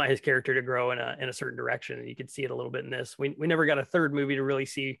want his character to grow in a certain direction, and you could see it a little bit in this. We never got a third movie to really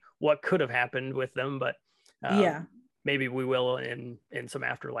see what could have happened with them, but maybe we will in some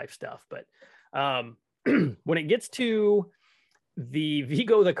afterlife stuff. But when it gets to the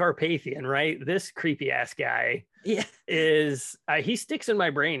Vigo the Carpathian, right? This creepy ass guy is he sticks in my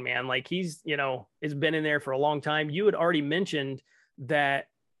brain, man. Like, he's, you know, has been in there for a long time. You had already mentioned that,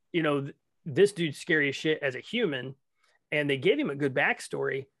 you know, this dude's scary as shit as a human, and they gave him a good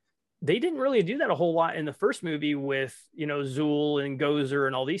backstory. They didn't really do that a whole lot in the first movie with, you know, Zuul and Gozer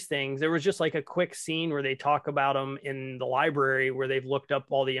and all these things. There was just like a quick scene where they talk about him in the library, where they've looked up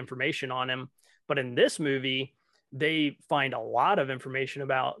all the information on him. But in this movie, they find a lot of information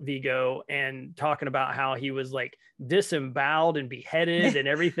about Vigo, and talking about how he was like disemboweled and beheaded and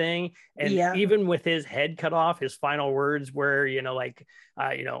everything. And even with his head cut off, his final words were, you know, like,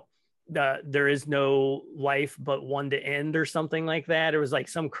 you know, there is no life but one to end, or something like that. It was like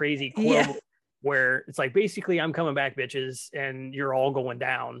some crazy quote where it's like, basically, I'm coming back, bitches, and you're all going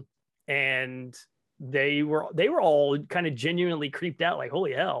down. And they were all kind of genuinely creeped out, like,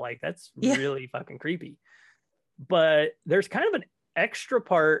 holy hell, like, that's really fucking creepy. But there's kind of an extra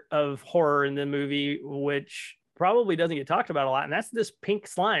part of horror in the movie, which probably doesn't get talked about a lot, and that's this pink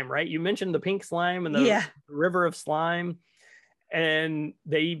slime, right? You mentioned the pink slime and the river of slime, and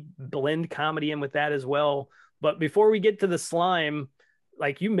they blend comedy in with that as well. But before we get to the slime,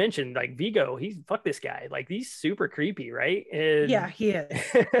 like you mentioned, like, Vigo, fuck this guy. Like, he's super creepy, right? And he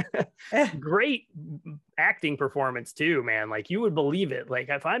is. Great acting performance too, man. Like, you would believe it. Like,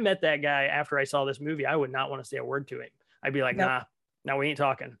 if I met that guy after I saw this movie, I would not want to say a word to him. I'd be like, nah, we ain't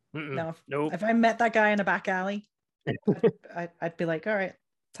talking. No, nope. If I met that guy in a back alley, I'd be like, all right,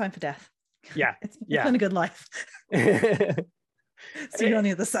 time for death. It's been a good life. See you on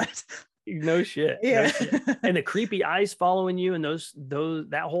the other side. No shit. No shit. And the creepy eyes following you, and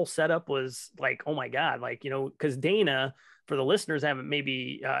that whole setup was like, oh my god. Like, you know, because Dana, for the listeners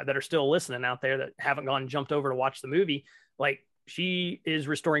that are still listening out there that haven't jumped over to watch the movie, like, she is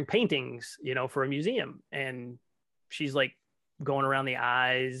restoring paintings, you know, for a museum, and she's like going around the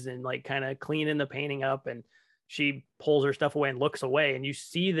eyes and like kind of cleaning the painting up, and she pulls her stuff away and looks away, and you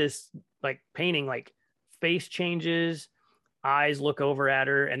see this like painting, like, face changes, eyes look over at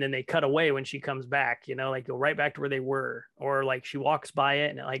her, and then they cut away when she comes back, you know, like, go right back to where they were. Or like, she walks by it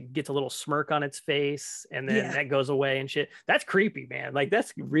and it like gets a little smirk on its face, and then that goes away and shit. That's creepy, man. Like,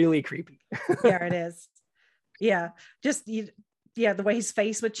 that's really creepy. It is. Just the way his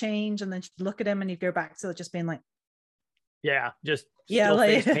face would change, and then she'd look at him and you'd go back to just being like, just still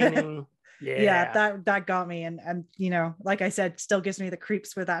like, face painting. That got me. And you know, like I said, still gives me the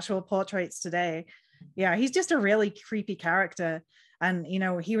creeps with actual portraits today. He's just a really creepy character. And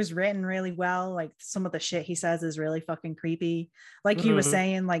he was written really well. Like some of the shit he says is really fucking creepy. Like you were Mhm.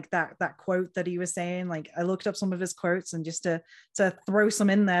 saying, like that quote that he was saying, like I looked up some of his quotes and just to throw some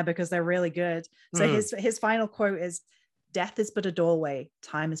in there because they're really good. So Mm. his final quote is, "Death is but a doorway,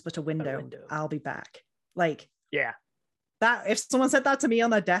 time is but a A window. window. I'll be back." Like Yeah. that, if someone said that to me on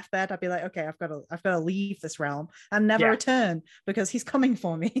their deathbed, I'd be like, okay, I've got to leave this realm and never Yeah. return because he's coming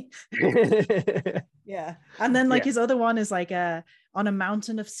for me. Yeah. Yeah. And then like his other one is like on a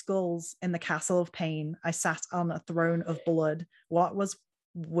mountain of skulls in the castle of pain, I sat on a throne of blood. What was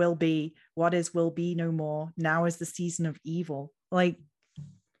will be, what is will be no more. Now is the season of evil. Like,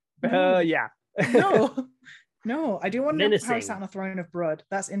 no, Yeah. no, no. I do want to know how he sat Menacing. on a throne of blood.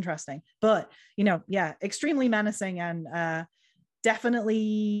 That's interesting. But yeah, extremely menacing and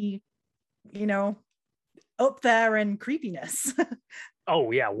definitely, up there in creepiness.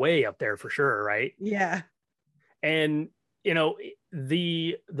 Oh yeah, way up there for sure, right? Yeah. And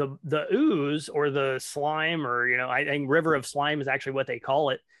the ooze or the slime, or I think river of slime is actually what they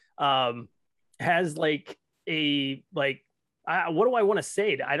call it, has like a like what do I want to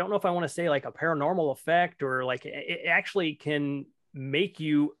say? I don't know if I want to say like a paranormal effect, or like it actually can make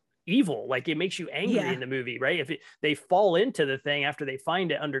you evil, like it makes you angry Yeah. in the movie, right? If they fall into the thing after they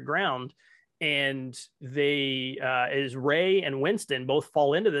find it underground, and they is Ray and Winston both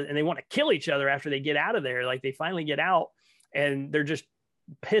fall into it, and they want to kill each other after they get out of there. Like they finally get out, and they're just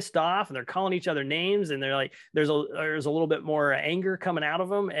pissed off, and they're calling each other names, and they're like, there's a little bit more anger coming out of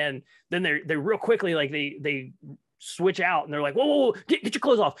them, and then they real quickly, like they switch out, and they're like, whoa, get your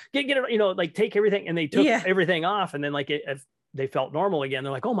clothes off, get it, like take everything, and they took everything off, and then like if they felt normal again,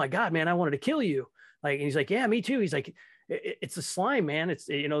 they're like, oh my god, man, I wanted to kill you. Like, and he's like, yeah, me too. He's like, it's a slime, man. It's,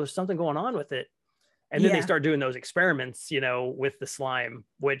 there's something going on with it. And then they start doing those experiments, with the slime,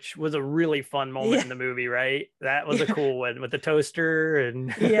 which was a really fun moment in the movie, right? That was a cool one with the toaster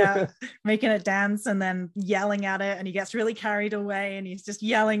and making it dance and then yelling at it, and he gets really carried away and he's just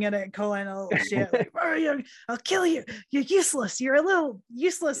yelling at it, calling all shit like, oh, I'll kill you. You're useless. You're a little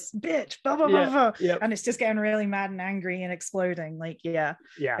useless bitch. Blah, blah, blah, blah. Yep. And it's just getting really mad and angry and exploding. Like,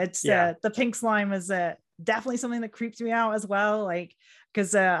 it's the pink slime is definitely something that creeps me out as well. Like,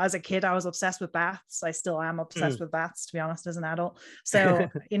 because as a kid I was obsessed with baths. I still am obsessed with baths, to be honest, as an adult. So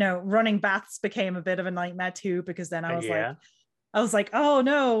running baths became a bit of a nightmare too, because then I was like, oh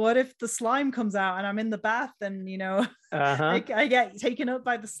no, what if the slime comes out and I'm in the bath and I get taken up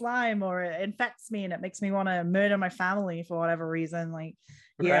by the slime, or it infects me and it makes me want to murder my family for whatever reason. Like,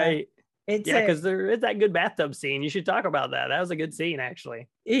 right. Because there is that good bathtub scene. You should talk about that. That was a good scene, actually.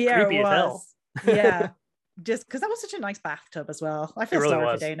 Creepy as hell. Yeah. Just because that was such a nice bathtub as well. I feel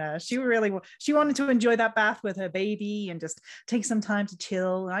sorry for Dana. She wanted to enjoy that bath with her baby and just take some time to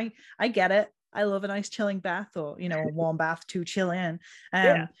chill. I get it. I love a nice chilling bath, or a warm bath to chill in.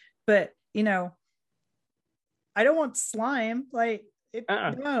 But I don't want slime. Like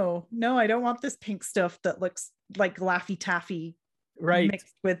no, I don't want this pink stuff that looks like Laffy Taffy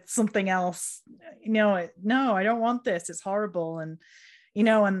mixed with something else. No, I don't want this. It's horrible. And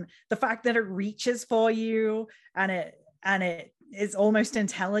and the fact that it reaches for you and it is almost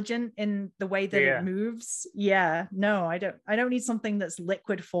intelligent in the way that it moves. No, I don't need something that's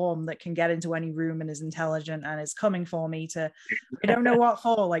liquid form that can get into any room and is intelligent and is coming for me to, I don't know what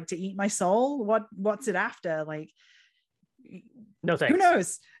for, like to eat my soul. What's it after? Like, no thanks. Who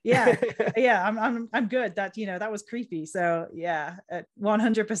knows? I'm good. That that was creepy. So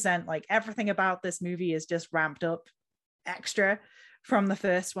 100%, like everything about this movie is just ramped up extra from the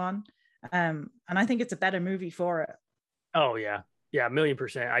first one, and I think it's a better movie for it. Oh yeah,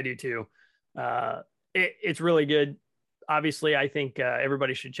 1,000,000%. I do too. It's really good. Obviously, I think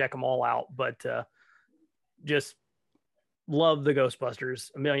everybody should check them all out, but just love the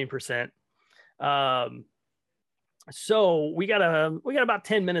Ghostbusters 1,000,000%. So we got about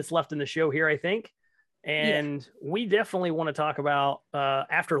 10 minutes left in the show here, I think, and we definitely want to talk about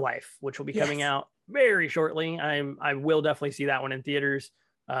Afterlife, which will be coming out very shortly. I will definitely see that one in theaters.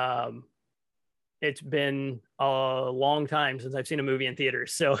 It's been a long time since I've seen a movie in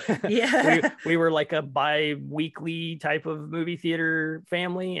theaters, so we were like a bi-weekly type of movie theater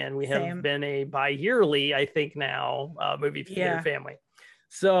family, and we have been a bi-yearly, I think now, movie theater family.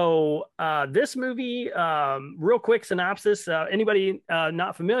 So this movie, real quick synopsis, anybody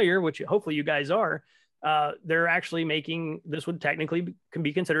not familiar, which hopefully you guys are, they're actually making, this would technically can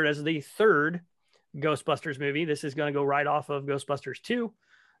be considered as the third Ghostbusters movie. This is going to go right off of Ghostbusters 2,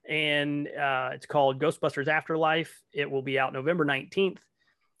 and it's called Ghostbusters Afterlife. It will be out November 19th,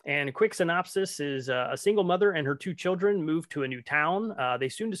 And a quick synopsis is a single mother and her two children move to a new town. They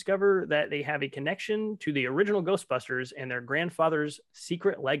soon discover that they have a connection to the original Ghostbusters and their grandfather's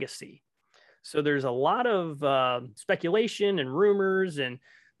secret legacy. So there's a lot of speculation and rumors, and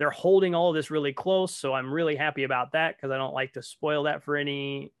they're holding all of this really close. So I'm really happy about that because I don't like to spoil that for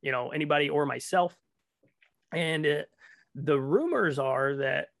anybody or myself. And the rumors are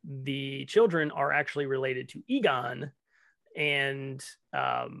that the children are actually related to Egon, and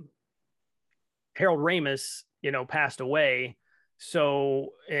Harold Ramis, passed away.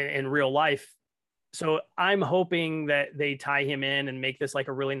 So in real life, so I'm hoping that they tie him in and make this like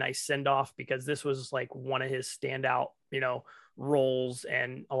a really nice send off, because this was like one of his standout, roles,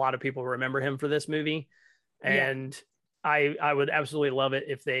 and a lot of people remember him for this movie. And I would absolutely love it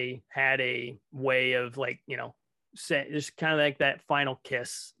if they had a way of like, just kind of like that final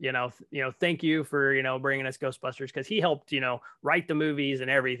kiss, thank you for, bringing us Ghostbusters, because he helped, write the movies and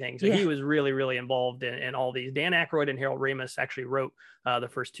everything. So he was really, really involved in all these. Dan Aykroyd and Harold Ramis actually wrote the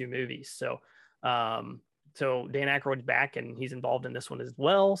first two movies. So Dan Aykroyd's back and he's involved in this one as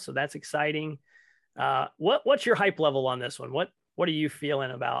well. So that's exciting. What's your hype level on this one? What are you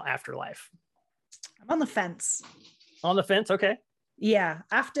feeling about Afterlife? I'm on the fence. On the fence. Okay. Yeah.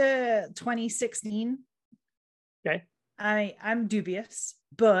 After 2016. Okay. I'm dubious,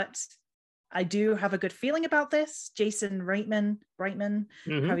 but I do have a good feeling about this. Jason Reitman,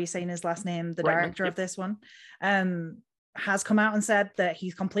 how are you saying his last name? The director of this one, has come out and said that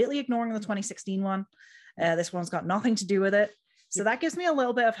he's completely ignoring the 2016 one. This one's got nothing to do with it. So that gives me a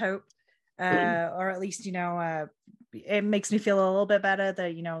little bit of hope, or at least, it makes me feel a little bit better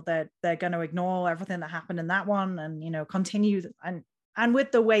that, that they're going to ignore everything that happened in that one and, continue. And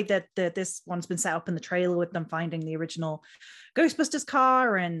with the way that this one's been set up in the trailer, with them finding the original Ghostbusters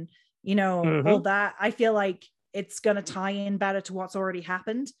car and, all that, I feel like it's going to tie in better to what's already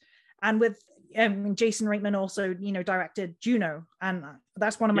happened. And with Jason Reitman also, directed Juno, and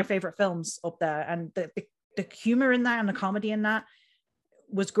that's one of my favorite films up there. And the humor in that and the comedy in that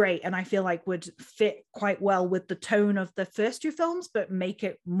was great. And I feel like would fit quite well with the tone of the first two films, but make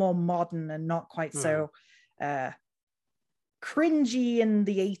it more modern and not quite so cringy in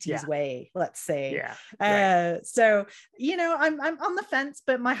the 80s way, let's say. So I'm on the fence,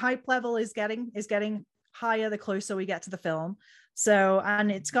 but my hype level is getting higher the closer we get to the film. So,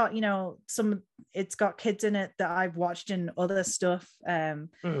 and it's got it's got kids in it that I've watched in other stuff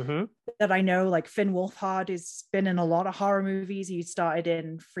that I know, like Finn Wolfhard has been in a lot of horror movies. He started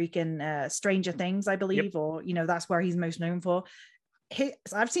in freaking Stranger Things, I believe, or that's where he's most known for.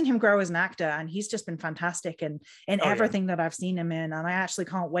 I've seen him grow as an actor, and he's just been fantastic in everything that I've seen him in. And I actually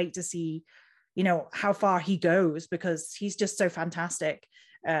can't wait to see, how far he goes, because he's just so fantastic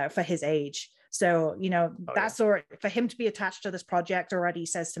for his age. So, that's sort for him to be attached to this project already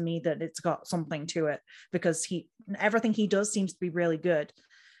says to me that it's got something to it, because everything he does seems to be really good.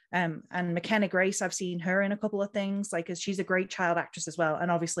 And McKenna Grace, I've seen her in a couple of things, like, 'cause she's a great child actress as well.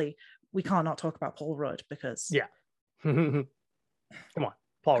 And obviously we can't not talk about Paul Rudd, because come on,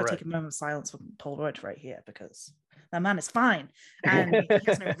 Paul Rudd. Take a moment of silence for Paul Rudd right here, because that man is fine, and he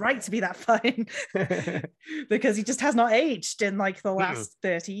has no right to be that fine, because he just has not aged in like the last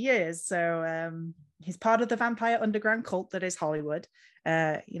 30 years. So he's part of the vampire underground cult that is Hollywood.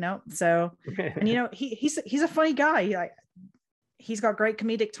 So and he's a funny guy. Like, he's got great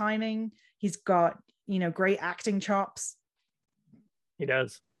comedic timing. He's got great acting chops. He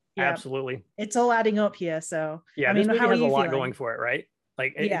does. Yeah, absolutely. It's all adding up here. So yeah, this movie has a lot going for it, right?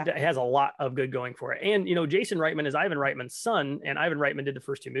 Like it has a lot of good going for it. And Jason Reitman is Ivan Reitman's son, and Ivan Reitman did the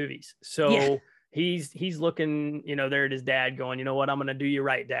first two movies. So he's looking, there at his dad going, you know what, I'm gonna do you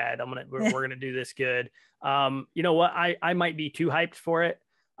right, Dad. We're gonna do this good. You know what? I might be too hyped for it.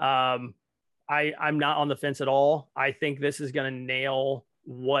 I'm not on the fence at all. I think this is gonna nail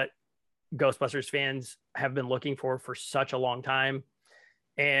what Ghostbusters fans have been looking for such a long time.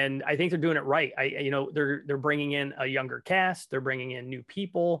 And I think they're doing it right. They're bringing in a younger cast. They're bringing in new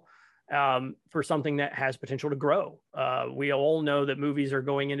people for something that has potential to grow. We all know that movies are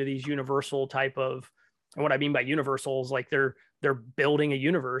going into these universal type of, and what I mean by universal is like they're building a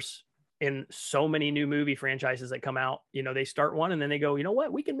universe in so many new movie franchises that come out. They start one and then they go, you know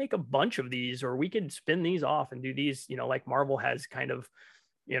what, we can make a bunch of these, or we could spin these off and do these, like Marvel has kind of,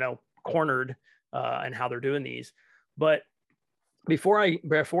 cornered and how they're doing these. But before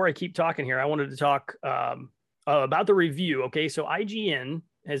I keep talking here, I wanted to talk about the review. Okay, so IGN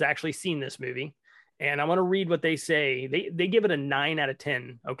has actually seen this movie, and I'm going to read what they say. They give it a 9 out of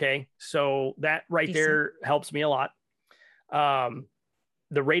 10. Okay, so that right there helps me a lot.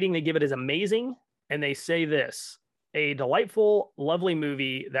 The rating they give it is amazing, and they say this: a delightful, lovely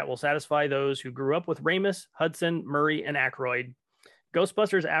movie that will satisfy those who grew up with Ramis, Hudson, Murray, and Aykroyd.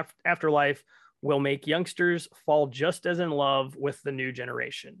 Ghostbusters Afterlife will make youngsters fall just as in love with the new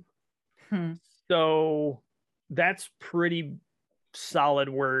generation. So that's pretty solid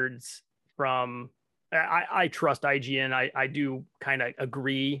words from. I trust IGN. I do kind of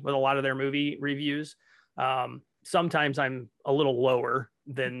agree with a lot of their movie reviews. Sometimes I'm a little lower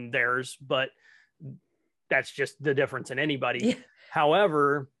than theirs, but that's just the difference in anybody. Yeah.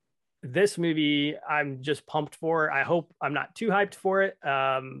 However, this movie, I'm just pumped for. I hope I'm not too hyped for it.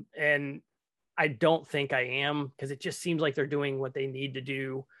 And I don't think I am, because it just seems like they're doing what they need to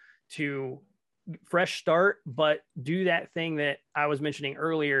do to fresh start, but do that thing that I was mentioning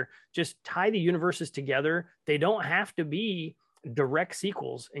earlier, just tie the universes together. They don't have to be direct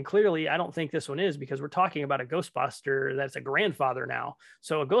sequels. And clearly, I don't think this one is, because we're talking about a Ghostbuster that's a grandfather now.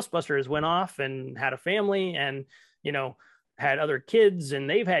 So a Ghostbuster has went off and had a family and, you know, had other kids, and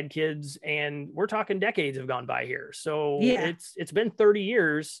they've had kids, and we're talking decades have gone by here. So Yeah. it's been 30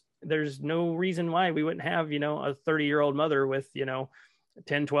 years. There's no reason why we wouldn't have, you know, a 30-year-old mother with, you know,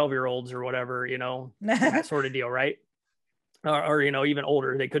 10, 12-year-olds or whatever, you know, that sort of deal, right? Or, you know, even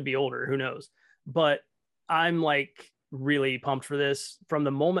older. They could be older, who knows? But I'm like really pumped for this. From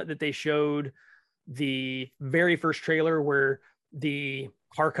the moment that they showed the very first trailer where the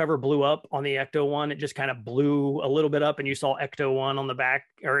car cover blew up on the Ecto-1, it just kind of blew a little bit up and you saw Ecto-1 on the back,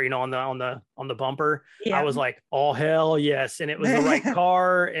 or, you know, on the bumper. Yeah. I was like, oh hell yes. And it was the right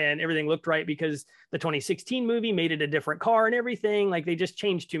car and everything looked right, because the 2016 movie made it a different car and everything. Like, they just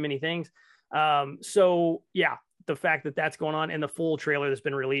changed too many things. So yeah, the fact that that's going on, and the full trailer that's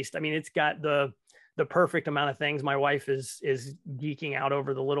been released, I mean, it's got the perfect amount of things. My wife is geeking out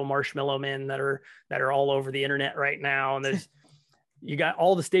over the little marshmallow men that are all over the internet right now. And there's, you got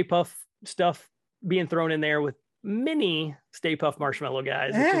all the Stay Puft stuff being thrown in there with mini Stay Puft Marshmallow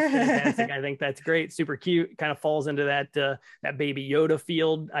guys, which is fantastic. I think that's great. Super cute. Kind of falls into that Baby Yoda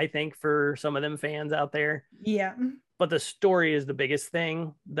field, I think, for some of them fans out there. Yeah. But the story is the biggest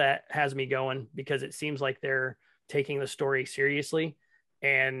thing that has me going, because it seems like they're taking the story seriously.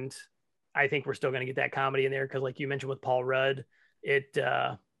 And I think we're still going to get that comedy in there, because like you mentioned with Paul Rudd,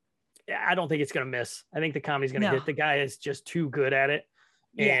 I don't think it's going to miss. I think the comedy's going to hit. The guy is just too good at it.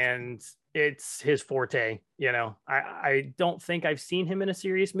 Yeah. And it's his forte. You know, I don't think I've seen him in a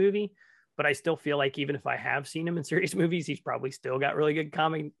serious movie, but I still feel like even if I have seen him in serious movies, he's probably still got really good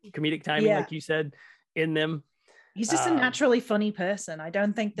comedic timing, like you said, in them. He's just a naturally funny person. I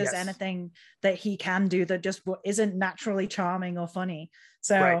don't think there's anything that he can do that just isn't naturally charming or funny.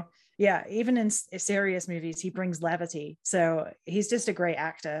 So yeah, even in serious movies, he brings levity. So he's just a great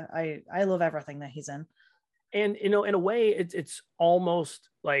actor. I love everything that he's in. And, you know, in a way, it's almost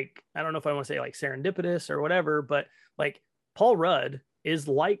like, I don't know if I want to say like serendipitous or whatever, but like Paul Rudd is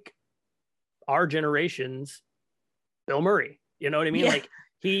like our generation's Bill Murray. You know what I mean? Yeah. Like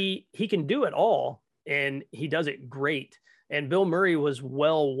he can do it all, and he does it great. And Bill Murray was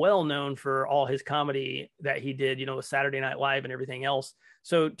well known for all his comedy that he did, you know, with Saturday Night Live and everything else.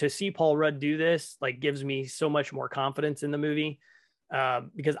 So to see Paul Rudd do this, like, gives me so much more confidence in the movie,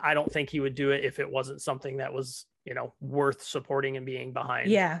 because I don't think he would do it if it wasn't something that was, you know, worth supporting and being behind.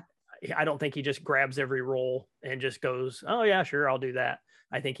 Yeah. I don't think he just grabs every role and just goes, oh yeah, sure, I'll do that.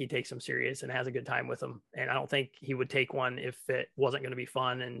 I think he takes them serious and has a good time with them. And I don't think he would take one if it wasn't going to be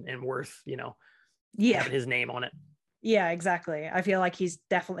fun and worth, you know, having his name on it. Yeah, exactly. I feel like he's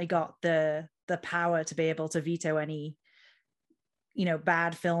definitely got the power to be able to veto any, you know,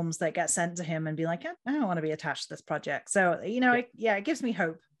 bad films that get sent to him and be like, I don't want to be attached to this project. So, you know, it gives me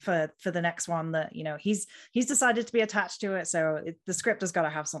hope for the next one, that, you know, he's decided to be attached to it. So the script has got to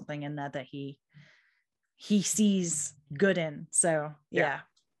have something in there that he sees good in. So yeah.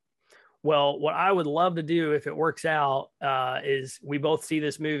 Well, what I would love to do, if it works out, is we both see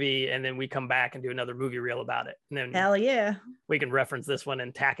this movie and then we come back and do another movie reel about it. And then hell yeah, we can reference this one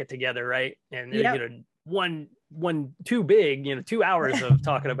and tack it together, right? And you know, too big, you know, 2 hours of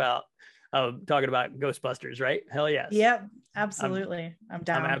talking about Ghostbusters, right? Hell yes. Yep, absolutely. I'm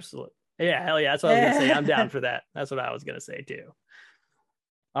down. I'm absolutely. Yeah, hell yeah. That's what I was gonna say. I'm down for that. That's what I was gonna say too.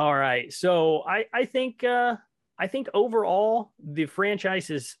 All right. So I think overall the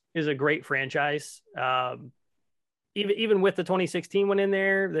franchise is a great franchise. Even with the 2016 one in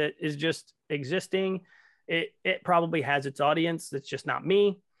there that is just existing, it probably has its audience. That's just not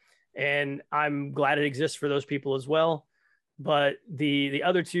me. And I'm glad it exists for those people as well. But the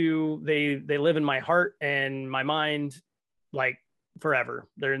other two, they live in my heart and my mind, like, forever.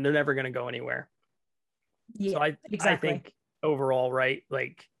 They're never going to go anywhere. Yeah, so I think overall, right,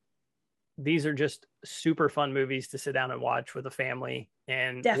 like, these are just super fun movies to sit down and watch with a family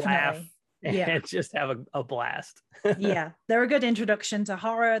and laugh Definitely. Yeah. and just have a blast. Yeah. They're a good introduction to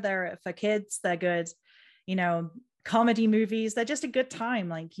horror. They're for kids. They're good, comedy movies. They're just a good time.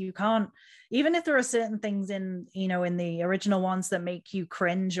 Like, you can't, even if there are certain things in the original ones that make you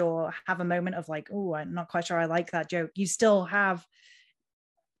cringe or have a moment of like, oh, I'm not quite sure I like that joke, you still have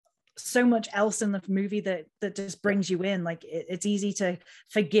so much else in the movie that just brings you in. Like, it's easy to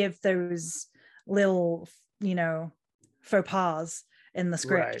forgive those little faux pas in the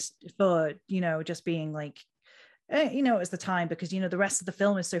script, right, for just being like, it's the time, because the rest of the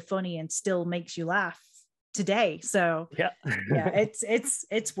film is so funny and still makes you laugh today. So yeah,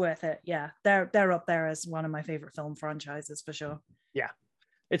 it's worth it. Yeah, they're up there as one of my favorite film franchises for sure. Yeah,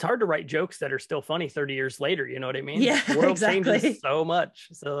 it's hard to write jokes that are still funny 30 years later. You know what I mean? Yeah, the world exactly. changes so much.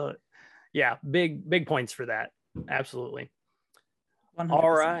 So yeah, big points for that. Absolutely. 100%.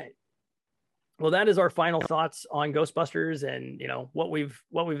 All right. Well, that is our final thoughts on Ghostbusters, and what we've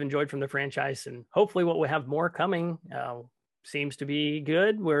enjoyed from the franchise, and hopefully what we have more coming. Seems to be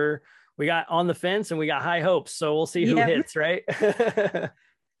good. We got on the fence and we got high hopes, so we'll see who hits, right?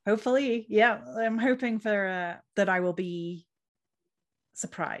 Hopefully, yeah. I'm hoping for that I will be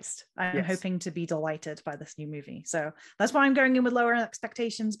surprised. I'm hoping to be delighted by this new movie. So that's why I'm going in with lower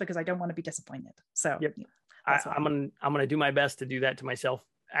expectations, because I don't want to be disappointed. So yep. I'm gonna do my best to do that to myself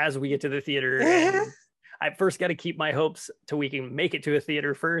as we get to the theater. And I first got to keep my hopes till we can make it to a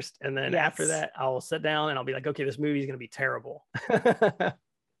theater first, and then after that I'll sit down and I'll be like, okay, this movie is gonna be terrible.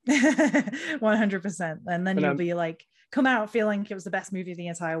 100%. And then you'll be like, come out feeling it was the best movie of the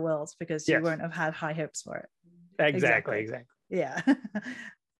entire world, because you won't have had high hopes for it. Exactly. Yeah.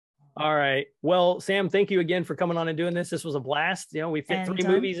 All right. Well, Sam, thank you again for coming on and doing this. This was a blast. We fit 3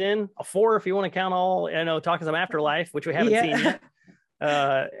 movies in, 4 if you want to count all, Talking Some Afterlife, which we haven't seen yet.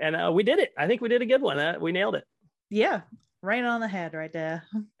 And we did it. I think we did a good one. We nailed it. Yeah. Right on the head right there.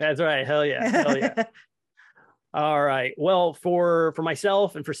 That's right. Hell yeah. All right. Well, for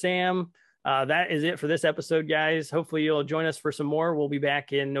myself and for Sam, that is it for this episode, guys. Hopefully you'll join us for some more. We'll be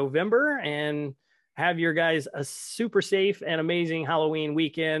back in November, and have your guys a super safe and amazing Halloween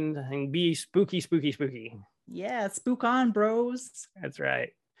weekend, and be spooky. Yeah. Spook on, bros. That's right.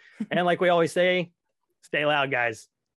 And like we always say, stay loud, guys.